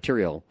enough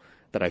material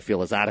that I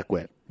feel is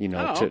adequate, you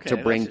know, to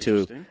bring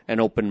to an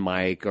open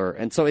mic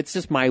and so it's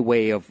just my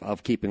way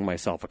of keeping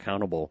myself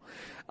accountable.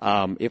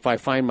 If I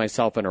find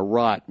myself in a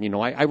rut, you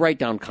know, I write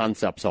down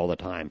concepts all the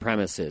time,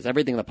 premises,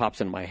 everything that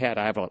pops in my head.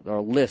 I have a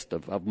list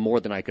of more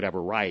than I could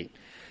ever write.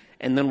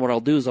 And then what I'll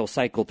do is I'll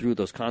cycle through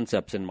those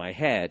concepts in my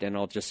head and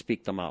I'll just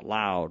speak them out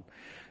loud.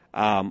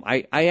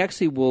 I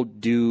actually will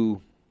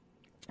do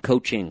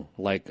coaching.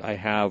 Like I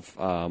have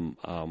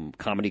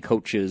comedy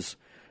coaches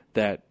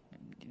that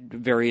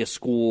various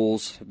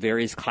schools,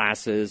 various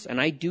classes, and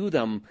I do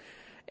them.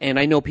 And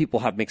I know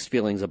people have mixed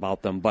feelings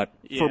about them, but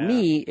for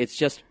me, it's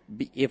just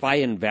if I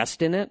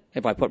invest in it,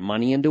 if I put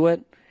money into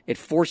it, it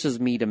forces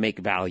me to make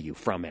value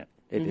from it.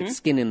 It's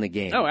skin in the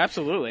game. Oh,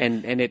 absolutely.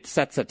 And it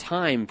sets a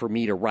time for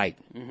me to write.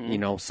 Mm-hmm. You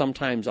know,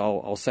 sometimes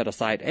I'll set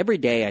aside every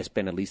day. I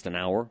spend at least an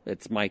hour.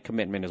 My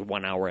commitment is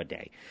 1 hour a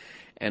day,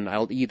 and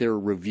I'll either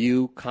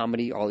review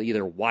comedy, I'll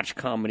either watch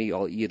comedy,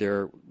 I'll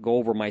either go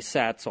over my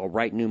sets, I'll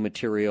write new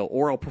material,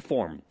 or I'll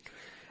perform.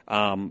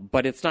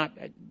 But it's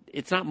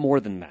not more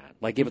than that.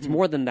 Like if it's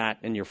more than that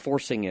and you're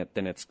forcing it,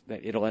 then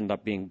it'll end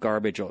up being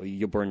garbage. Or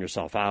you'll burn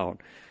yourself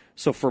out.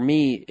 So for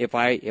me, if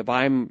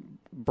I'm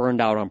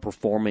burned out on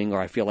performing, or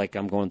I feel like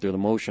I'm going through the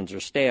motions or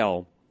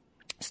stale,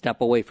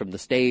 step away from the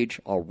stage.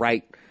 I'll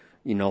write,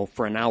 you know,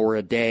 for an hour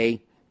a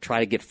day. Try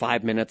to get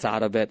 5 minutes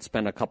out of it.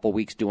 Spend a couple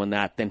weeks doing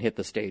that. Then hit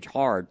the stage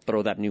hard.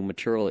 Throw that new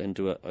material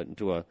into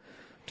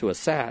a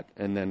set,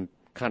 and then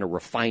kind of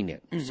refine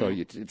it. Mm-hmm. So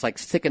it's like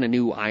sticking a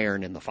new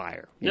iron in the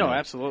fire. No,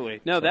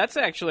 absolutely. No, that's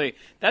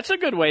a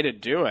good way to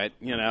do it,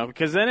 you know,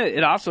 because then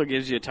it also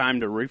gives you time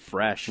to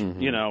refresh,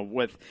 you know,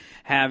 with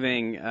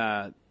having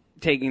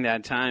taking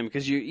that time,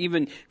 because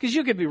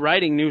you could be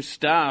writing new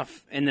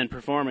stuff and then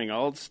performing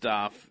old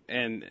stuff,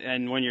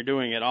 and when you're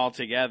doing it all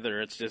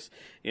together, it's just,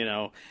 you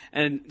know,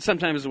 and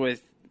sometimes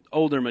with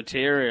older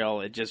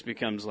material, it just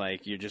becomes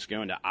like you're just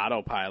going to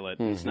autopilot.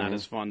 Mm-hmm. It's not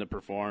as fun to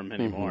perform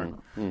anymore.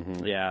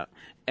 Mm-hmm. Yeah.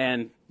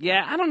 And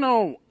yeah, I don't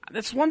know.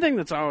 That's one thing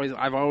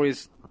I've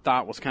always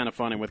thought was kind of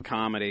funny with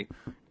comedy.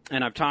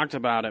 And I've talked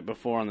about it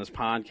before on this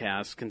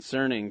podcast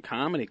concerning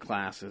comedy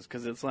classes,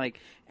 because it's like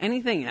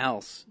anything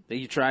else that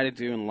you try to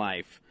do in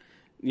life,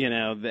 you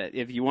know, that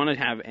if you want to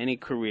have any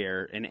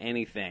career in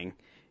anything,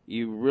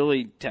 you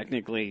really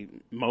technically,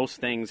 most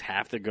things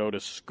have to go to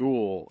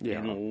school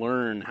and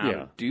learn how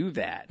to do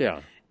that. Yeah.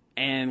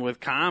 And with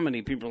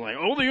comedy, people are like,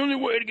 oh, the only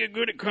way to get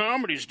good at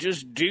comedy is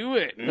just do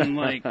it. And I'm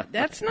like,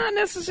 that's not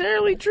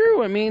necessarily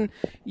true. I mean,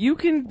 you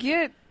can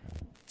get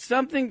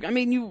something,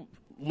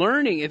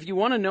 learning, if you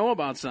want to know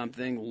about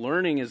something,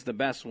 learning is the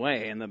best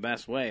way, and the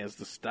best way is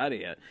to study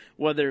it.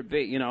 Whether it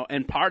be, you know,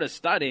 and part of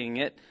studying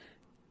it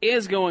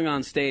is going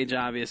on stage,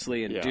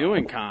 obviously, and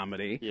doing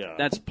comedy. Yeah.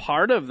 That's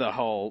part of the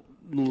whole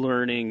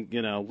learning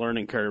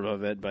curve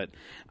of it, but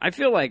I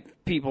feel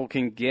like people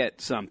can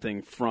get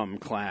something from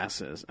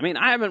classes. I mean,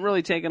 I haven't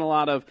really taken a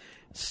lot of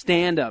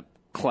stand-up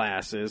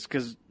classes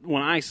because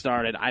when I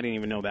started, I didn't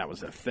even know that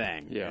was a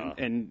thing. Yeah.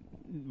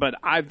 But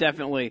I've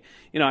definitely,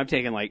 I've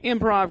taken like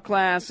improv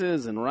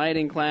classes and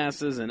writing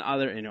classes and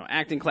other,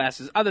 acting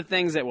classes, other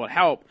things that will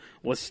help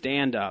with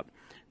stand-up.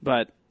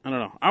 But I don't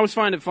know. I always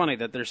find it funny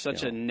that there's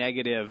such a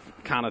negative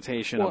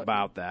connotation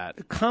about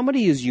that.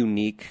 Comedy is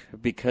unique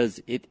because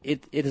it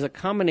is a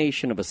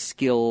combination of a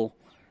skill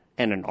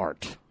and an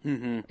art.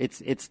 Mm-hmm.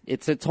 It's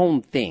its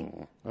own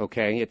thing.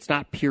 Okay, it's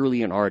not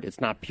purely an art. It's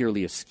not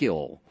purely a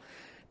skill.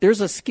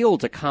 There's a skill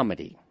to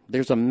comedy.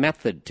 There's a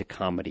method to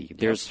comedy.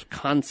 There's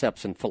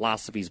concepts and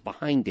philosophies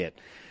behind it.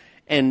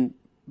 And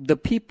the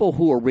people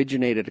who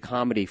originated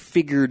comedy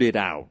figured it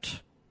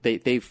out.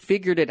 They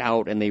figured it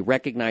out and they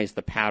recognized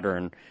the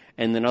pattern,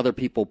 and then other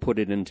people put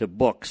it into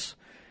books.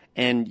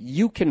 And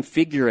you can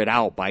figure it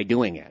out by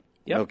doing it,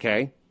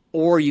 okay?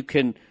 Or you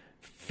can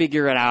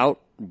figure it out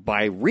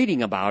by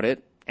reading about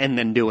it and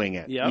then doing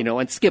it,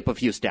 and skip a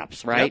few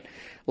steps, right? Yep.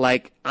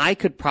 Like, I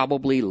could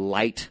probably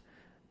light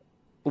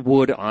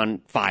wood on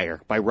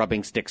fire by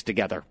rubbing sticks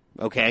together,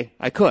 okay?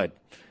 I could.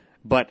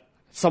 But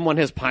someone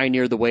has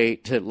pioneered the way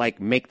to, like,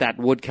 make that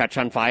wood catch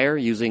on fire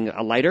using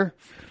a lighter.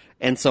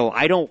 And so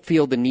I don't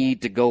feel the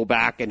need to go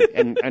back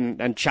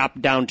and chop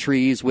down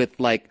trees with,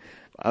 like,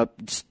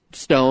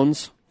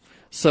 stones.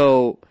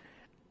 So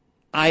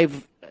I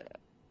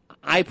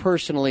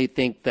personally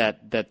think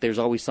that there's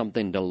always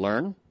something to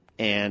learn.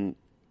 And,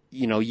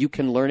 you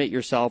can learn it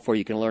yourself or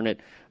you can learn it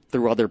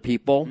through other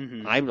people.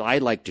 Mm-hmm. I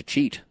like to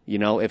cheat.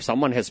 If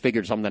someone has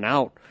figured something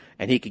out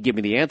and he could give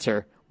me the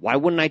answer, why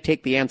wouldn't I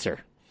take the answer?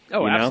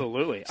 Oh,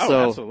 absolutely.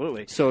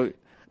 Absolutely. So,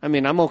 I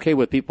mean, I'm okay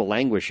with people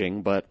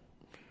languishing, but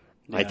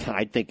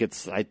I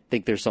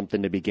think there's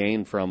something to be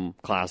gained from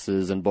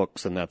classes and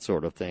books and that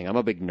sort of thing. I'm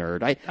a big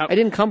nerd. I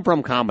didn't come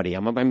from comedy.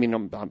 I'm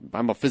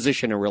a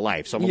physician in real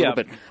life, so I'm a little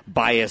bit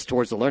biased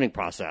towards the learning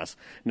process.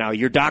 Now,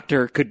 your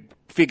doctor could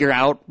figure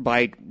out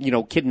by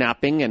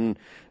kidnapping and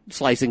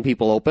slicing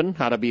people open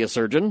how to be a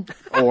surgeon,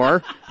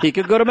 or he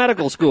could go to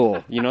medical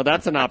school.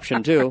 That's an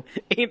option too.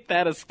 Ain't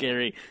that a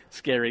scary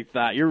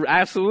thought? You're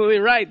absolutely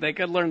right. They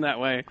could learn that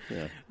way.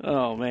 Yeah.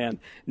 Oh man.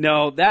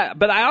 No,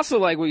 but I also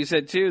like what you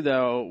said too,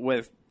 though,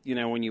 with,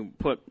 when you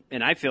put,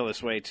 and I feel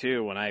this way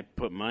too, when I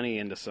put money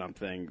into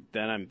something,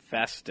 then I'm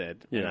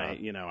vested. Yeah.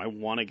 And I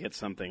want to get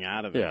something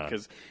out of it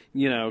because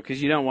you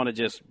don't want to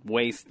just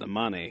waste the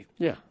money.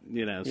 Yeah.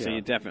 So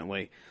you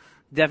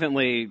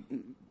definitely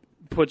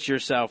put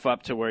yourself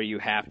up to where you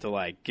have to,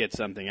 like, get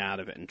something out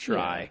of it and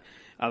try.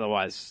 Yeah.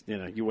 Otherwise,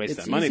 you waste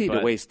that money. It's easy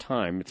to waste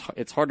time.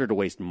 It's harder to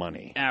waste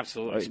money.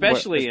 Absolutely,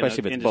 especially if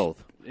it's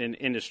both. In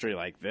industry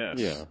like this.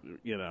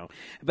 Yeah.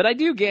 But I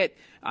do get.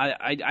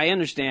 I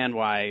understand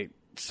why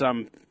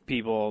some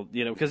people,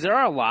 because there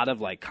are a lot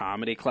of, like,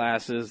 comedy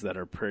classes that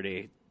are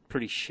pretty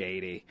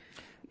shady.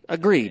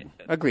 Agreed.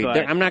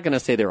 But, I'm not going to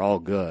say they're all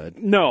good.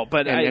 No,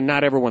 but and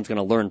not everyone's going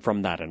to learn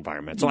from that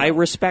environment. So I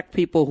respect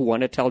people who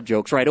want to tell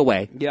jokes right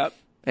away. Yep.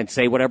 And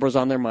say whatever's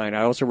on their mind.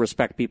 I also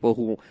respect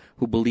people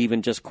who believe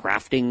in just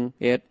crafting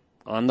it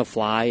on the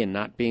fly and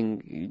not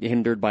being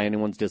hindered by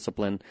anyone's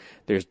discipline.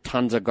 There's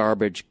tons of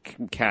garbage,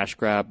 cash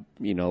grab,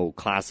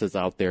 classes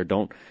out there.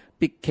 Don't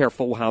be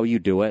careful how you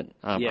do it.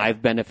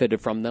 I've benefited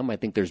from them. I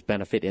think there's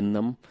benefit in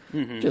them.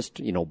 Mm-hmm. Just,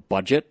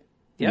 budget.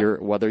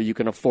 Whether you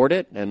can afford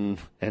it and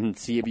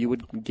see if you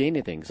would gain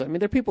anything. So, I mean,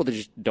 there are people that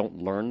just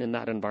don't learn in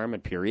that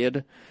environment,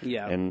 period.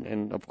 Yeah.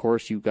 And of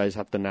course, you guys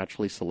have to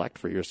naturally select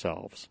for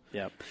yourselves.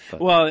 Yep.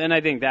 Well, and I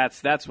think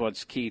that's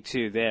what's key,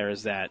 too, there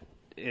is that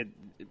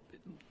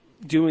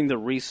doing the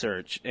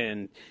research.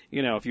 And,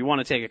 if you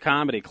want to take a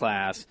comedy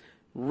class,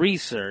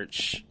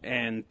 research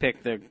and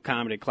pick the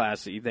comedy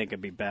class that you think would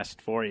be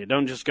best for you.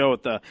 Don't just go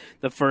with the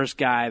first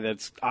guy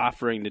that's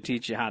offering to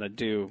teach you how to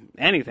do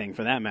anything,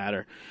 for that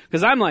matter.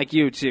 Because I'm like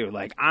you too.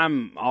 Like,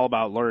 I'm all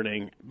about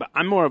learning, but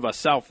I'm more of a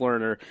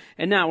self-learner,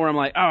 and not where I'm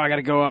like, oh, I got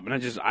to go up and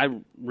I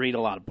read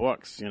a lot of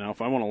books.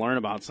 If I want to learn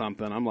about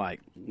something, I'm like,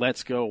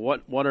 let's go.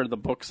 What are the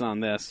books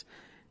on this?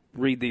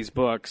 Read these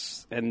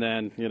books, and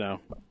then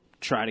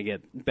try to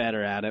get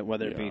better at it,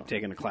 whether it be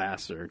taking a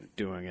class or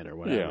doing it or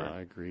whatever. Yeah, I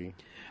agree.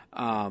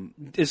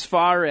 As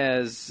far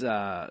as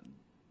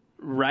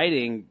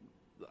writing,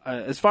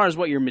 as far as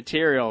what your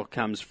material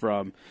comes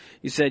from,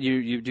 you said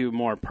you do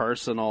more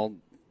personal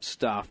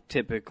stuff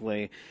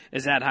typically.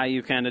 Is that how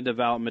you kind of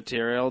develop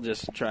material?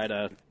 Just try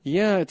to...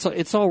 Yeah,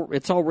 it's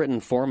all written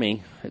for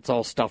me. It's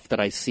all stuff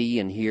that I see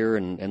and hear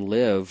and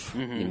live.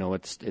 Mm-hmm.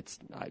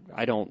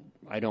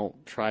 I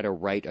don't try to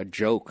write a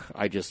joke.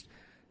 I just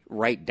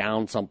write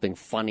down something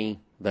funny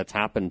that's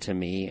happened to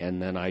me,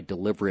 and then I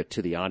deliver it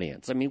to the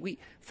audience. I mean,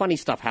 funny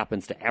stuff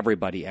happens to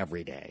everybody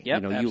every day.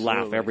 Yep, you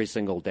laugh every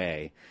single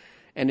day.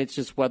 And it's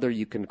just whether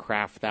you can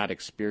craft that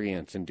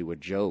experience into a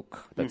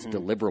joke that's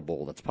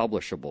deliverable, that's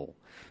publishable.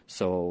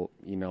 So,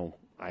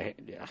 I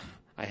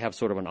have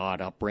sort of an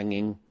odd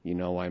upbringing.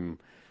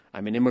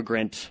 I'm an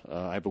immigrant.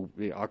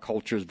 Our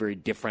culture is very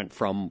different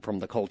from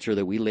the culture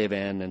that we live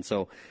in, and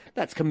so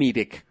that's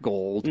comedic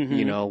gold.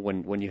 You know,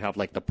 when you have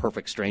like the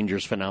perfect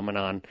strangers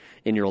phenomenon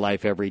in your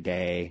life every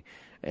day,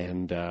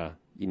 and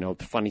you know,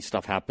 the funny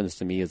stuff happens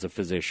to me as a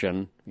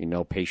physician. You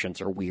know, patients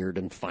are weird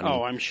and funny.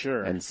 Oh, I'm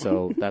sure. And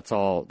so that's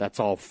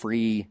all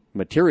free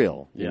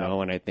material. You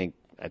know, and I think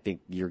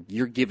you're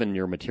given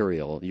your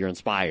material. You're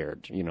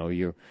inspired. You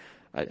know,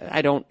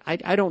 I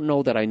don't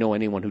know that I know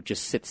anyone who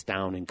just sits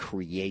down and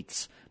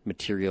creates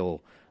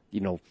material, you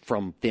know,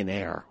 from thin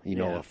air, you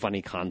know, a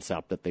funny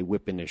concept that they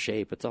whip into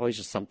shape. It's always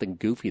just something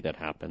goofy that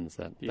happens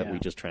that we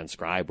just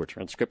transcribe. We're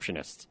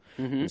transcriptionists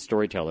and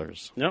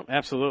storytellers. No,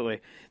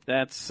 absolutely.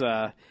 That's,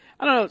 I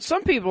don't know,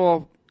 some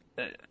people,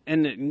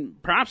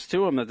 and props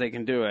to them that they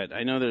can do it.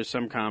 I know there's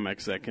some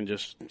comics that can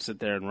just sit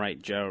there and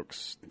write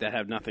jokes that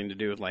have nothing to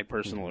do with, like,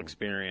 personal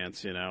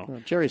experience, you know.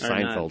 Well, Jerry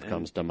Seinfeld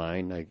comes to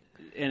mind.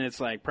 And it's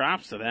like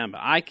props to them,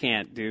 but I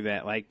can't do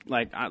that.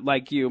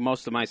 Like you,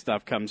 most of my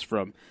stuff comes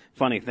from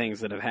funny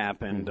things that have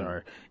happened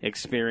or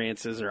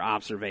experiences or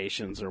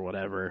observations or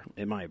whatever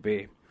it might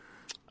be.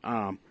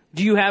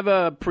 Do you have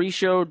a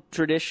pre-show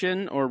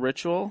tradition or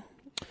ritual?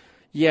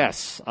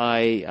 Yes,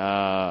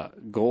 I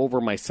go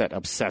over my set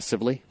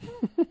obsessively.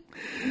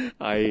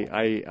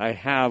 I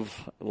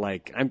have,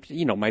 like,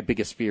 my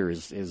biggest fear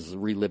is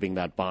reliving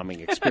that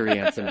bombing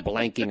experience and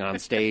blanking on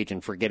stage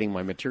and forgetting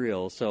my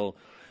material. So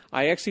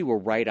I actually will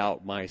write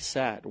out my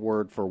set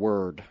word for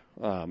word,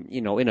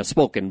 in a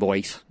spoken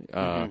voice.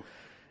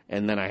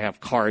 And then I have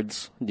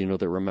cards,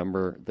 that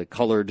remember the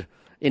colored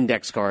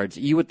index cards.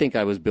 You would think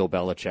I was Bill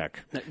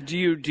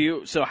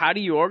Belichick. So how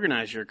do you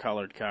organize your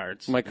colored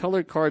cards? My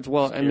colored cards,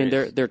 well, I mean,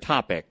 they're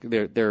topic.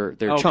 They're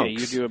okay,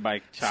 chunks. You do it by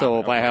topic.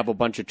 So if I have a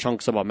bunch of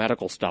chunks about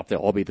medical stuff, they'll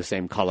all be the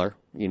same color,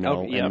 and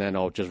then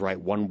I'll just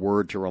write one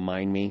word to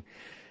remind me.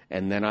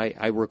 And then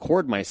I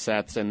record my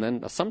sets, and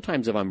then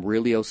sometimes if I'm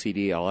really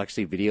OCD, I'll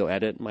actually video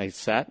edit my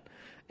set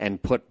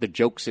and put the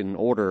jokes in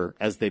order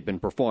as they've been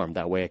performed.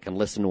 That way I can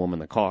listen to them in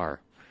the car.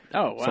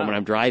 Oh, wow. So when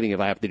I'm driving, if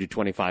I have to do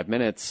 25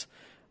 minutes,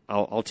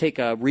 I'll take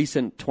a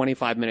recent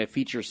 25-minute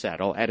feature set.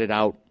 I'll edit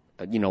out,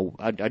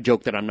 a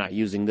joke that I'm not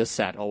using this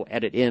set. I'll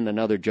edit in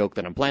another joke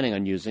that I'm planning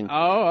on using.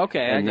 Oh,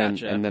 okay, I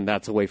gotcha. And then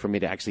that's a way for me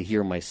to actually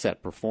hear my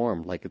set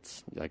performed.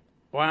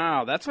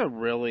 Wow, that's a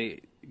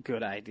really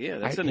good idea.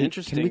 That's an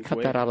interesting. Can we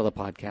cut that out of the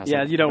podcast?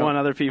 Yeah, you don't want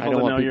other people to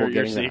know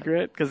your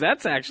secret? Because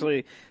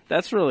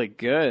that's really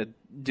good.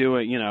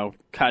 Doing,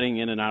 cutting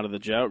in and out of the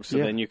jokes, so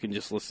then you can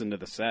just listen to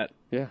the set.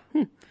 Yeah.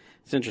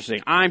 It's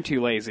interesting. I'm too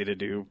lazy to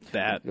do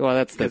that. Well,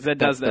 that's a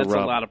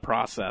lot of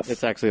process.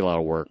 It's actually a lot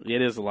of work.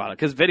 It is a lot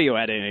because video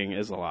editing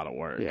is a lot of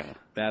work. Yeah,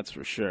 that's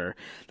for sure.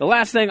 The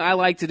last thing I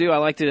like to do, I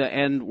like to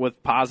end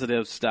with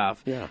positive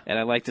stuff. Yeah, and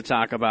I like to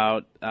talk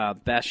about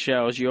best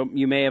shows. You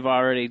may have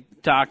already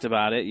talked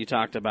about it. You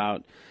talked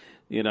about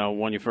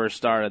when you first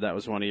started, that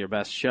was one of your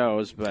best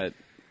shows, but.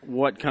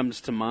 What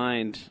comes to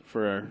mind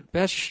for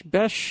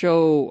best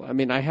show? I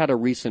mean, I had a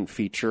recent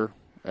feature,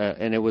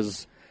 and I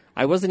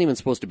wasn't even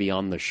supposed to be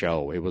on the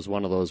show. It was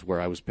one of those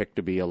where I was picked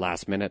to be a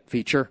last-minute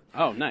feature.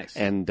 Oh, nice.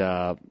 And,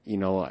 Club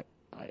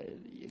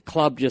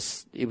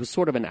it was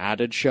sort of an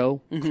added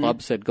show. Mm-hmm.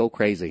 Club said, go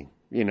crazy,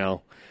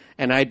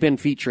 And I'd been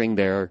featuring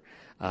there,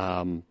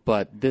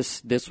 but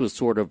this was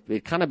sort of,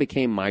 it kind of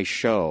became my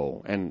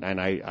show. And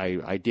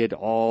I did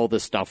all the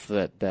stuff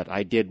that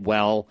I did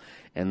well,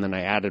 and then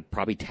I added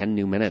probably 10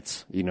 new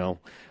minutes,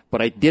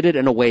 But I did it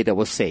in a way that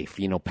was safe,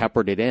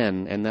 peppered it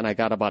in, and then I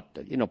got about,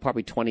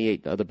 probably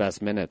 28 of the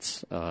best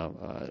minutes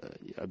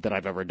that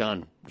I've ever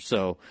done.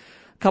 So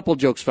a couple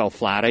jokes fell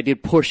flat. I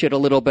did push it a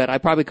little bit. I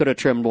probably could have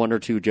trimmed one or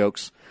two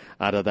jokes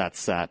out of that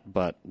set,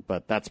 but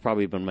that's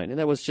probably been and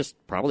that was just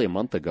probably a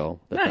month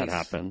ago that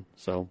happened.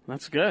 So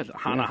that's good.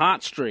 On a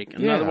hot streak.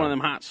 Another one of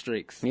them hot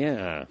streaks.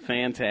 Yeah.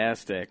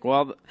 Fantastic.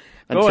 Well,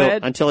 go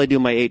ahead. Until I do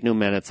my 8 new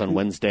minutes on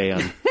Wednesday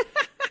on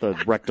the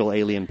rectal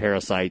alien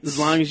parasites. As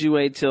long as you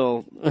wait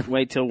till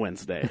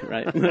Wednesday,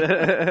 right?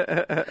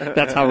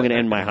 That's how we're going to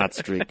end my hot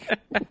streak.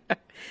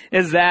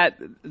 Is that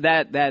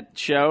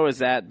show? Is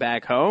that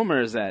back home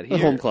or is that here?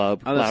 The home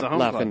club. Oh, that's the home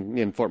club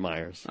in Fort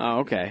Myers.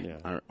 Oh, okay. Yeah.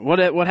 All right.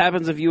 What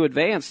happens if you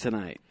advance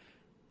tonight?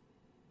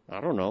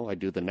 I don't know. I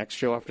do the next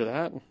show after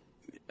that.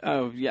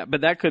 Oh yeah,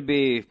 but that could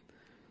be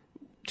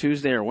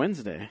Tuesday or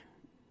Wednesday.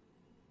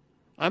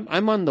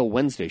 I'm on the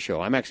Wednesday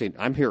show.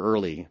 I'm here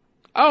early.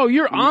 Oh,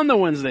 you're on the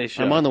Wednesday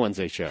show. I'm on the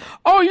Wednesday show.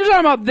 Oh, you're talking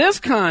about this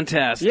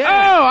contest.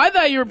 Yeah. Oh, I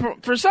thought you were,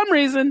 for some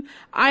reason,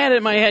 I had it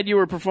in my head you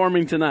were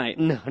performing tonight.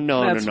 No.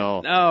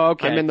 Oh,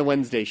 okay. I'm in the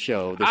Wednesday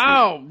show this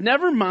week.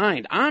 Never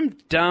mind. I'm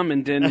dumb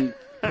and didn't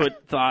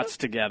put thoughts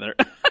together.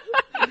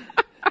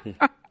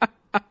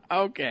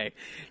 Okay.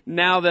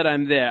 Now that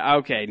I'm there.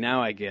 Okay,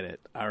 now I get it.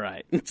 All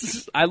right.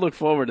 I look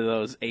forward to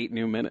those 8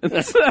 new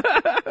minutes.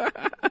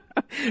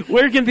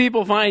 Where can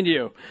people find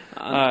you?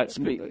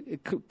 Comicdoc,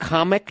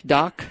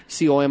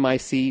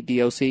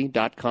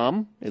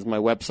 COMICDOC.com is my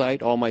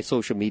website. All my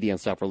social media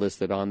and stuff are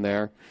listed on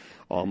there.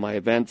 All my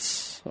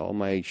events, all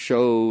my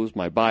shows,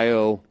 my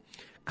bio,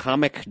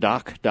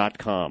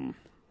 comicdoc.com.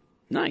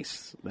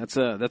 Nice. That's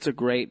a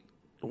great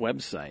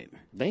website.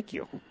 Thank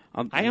you.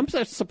 I am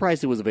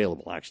surprised it was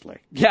available, actually.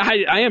 Yeah,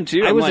 I am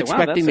too. I was like,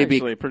 expecting wow, to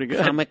be pretty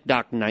good. Comic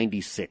Doc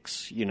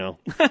 96,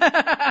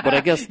 But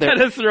I guess there.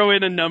 Gotta throw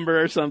in a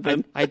number or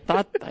something. I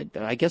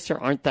guess there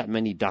aren't that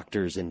many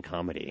doctors in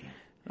comedy.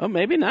 Oh,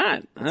 maybe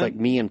not. It's like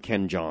me and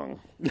Ken Jeong.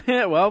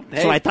 Well,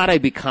 hey. So I thought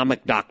I'd be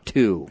Comic Doc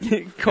 2,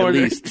 at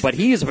least. But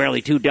he's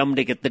really too dumb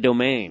to get the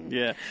domain.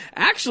 Yeah.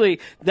 Actually,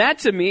 that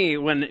to me,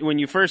 when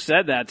you first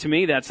said that, to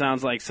me that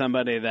sounds like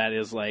somebody that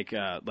is like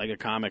a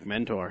comic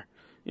mentor.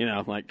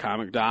 Like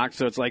Comic Doc.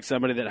 So it's like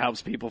somebody that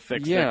helps people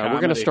fix their comedy. Yeah, we're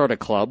going to start a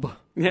club.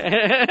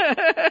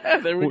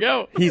 There we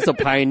go. He's a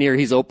pioneer.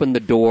 He's opened the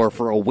door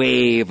for a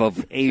wave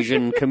of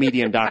Asian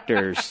comedian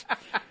doctors.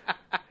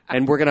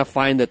 And we're going to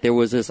find that there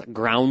was this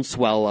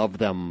groundswell of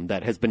them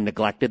that has been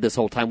neglected this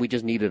whole time. We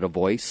just needed a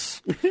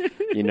voice.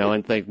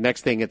 And the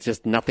next thing, it's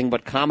just nothing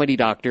but comedy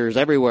doctors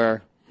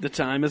everywhere. The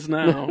time is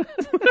now.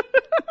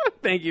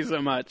 Thank you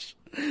so much.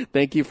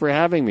 Thank you for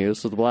having me.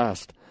 This was a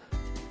blast.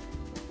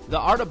 The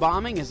Art of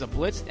Bombing is a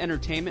Blitz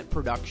Entertainment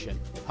production.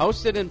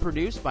 Hosted and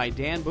produced by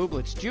Dan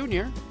Bublitz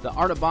Jr., The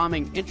Art of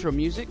Bombing intro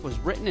music was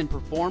written and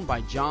performed by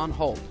John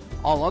Holt.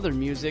 All other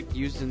music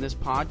used in this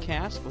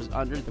podcast was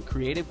under the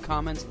Creative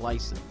Commons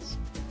license.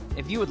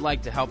 If you would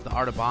like to help The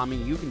Art of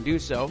Bombing, you can do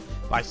so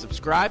by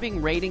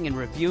subscribing, rating, and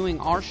reviewing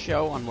our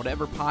show on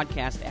whatever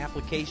podcast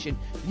application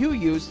you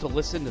use to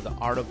listen to The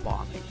Art of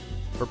Bombing.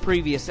 For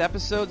previous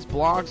episodes,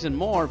 blogs, and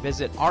more,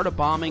 visit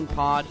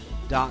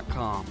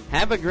artofbombingpod.com.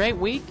 Have a great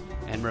week.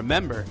 And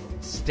remember,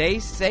 stay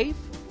safe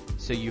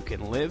so you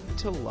can live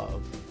to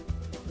love.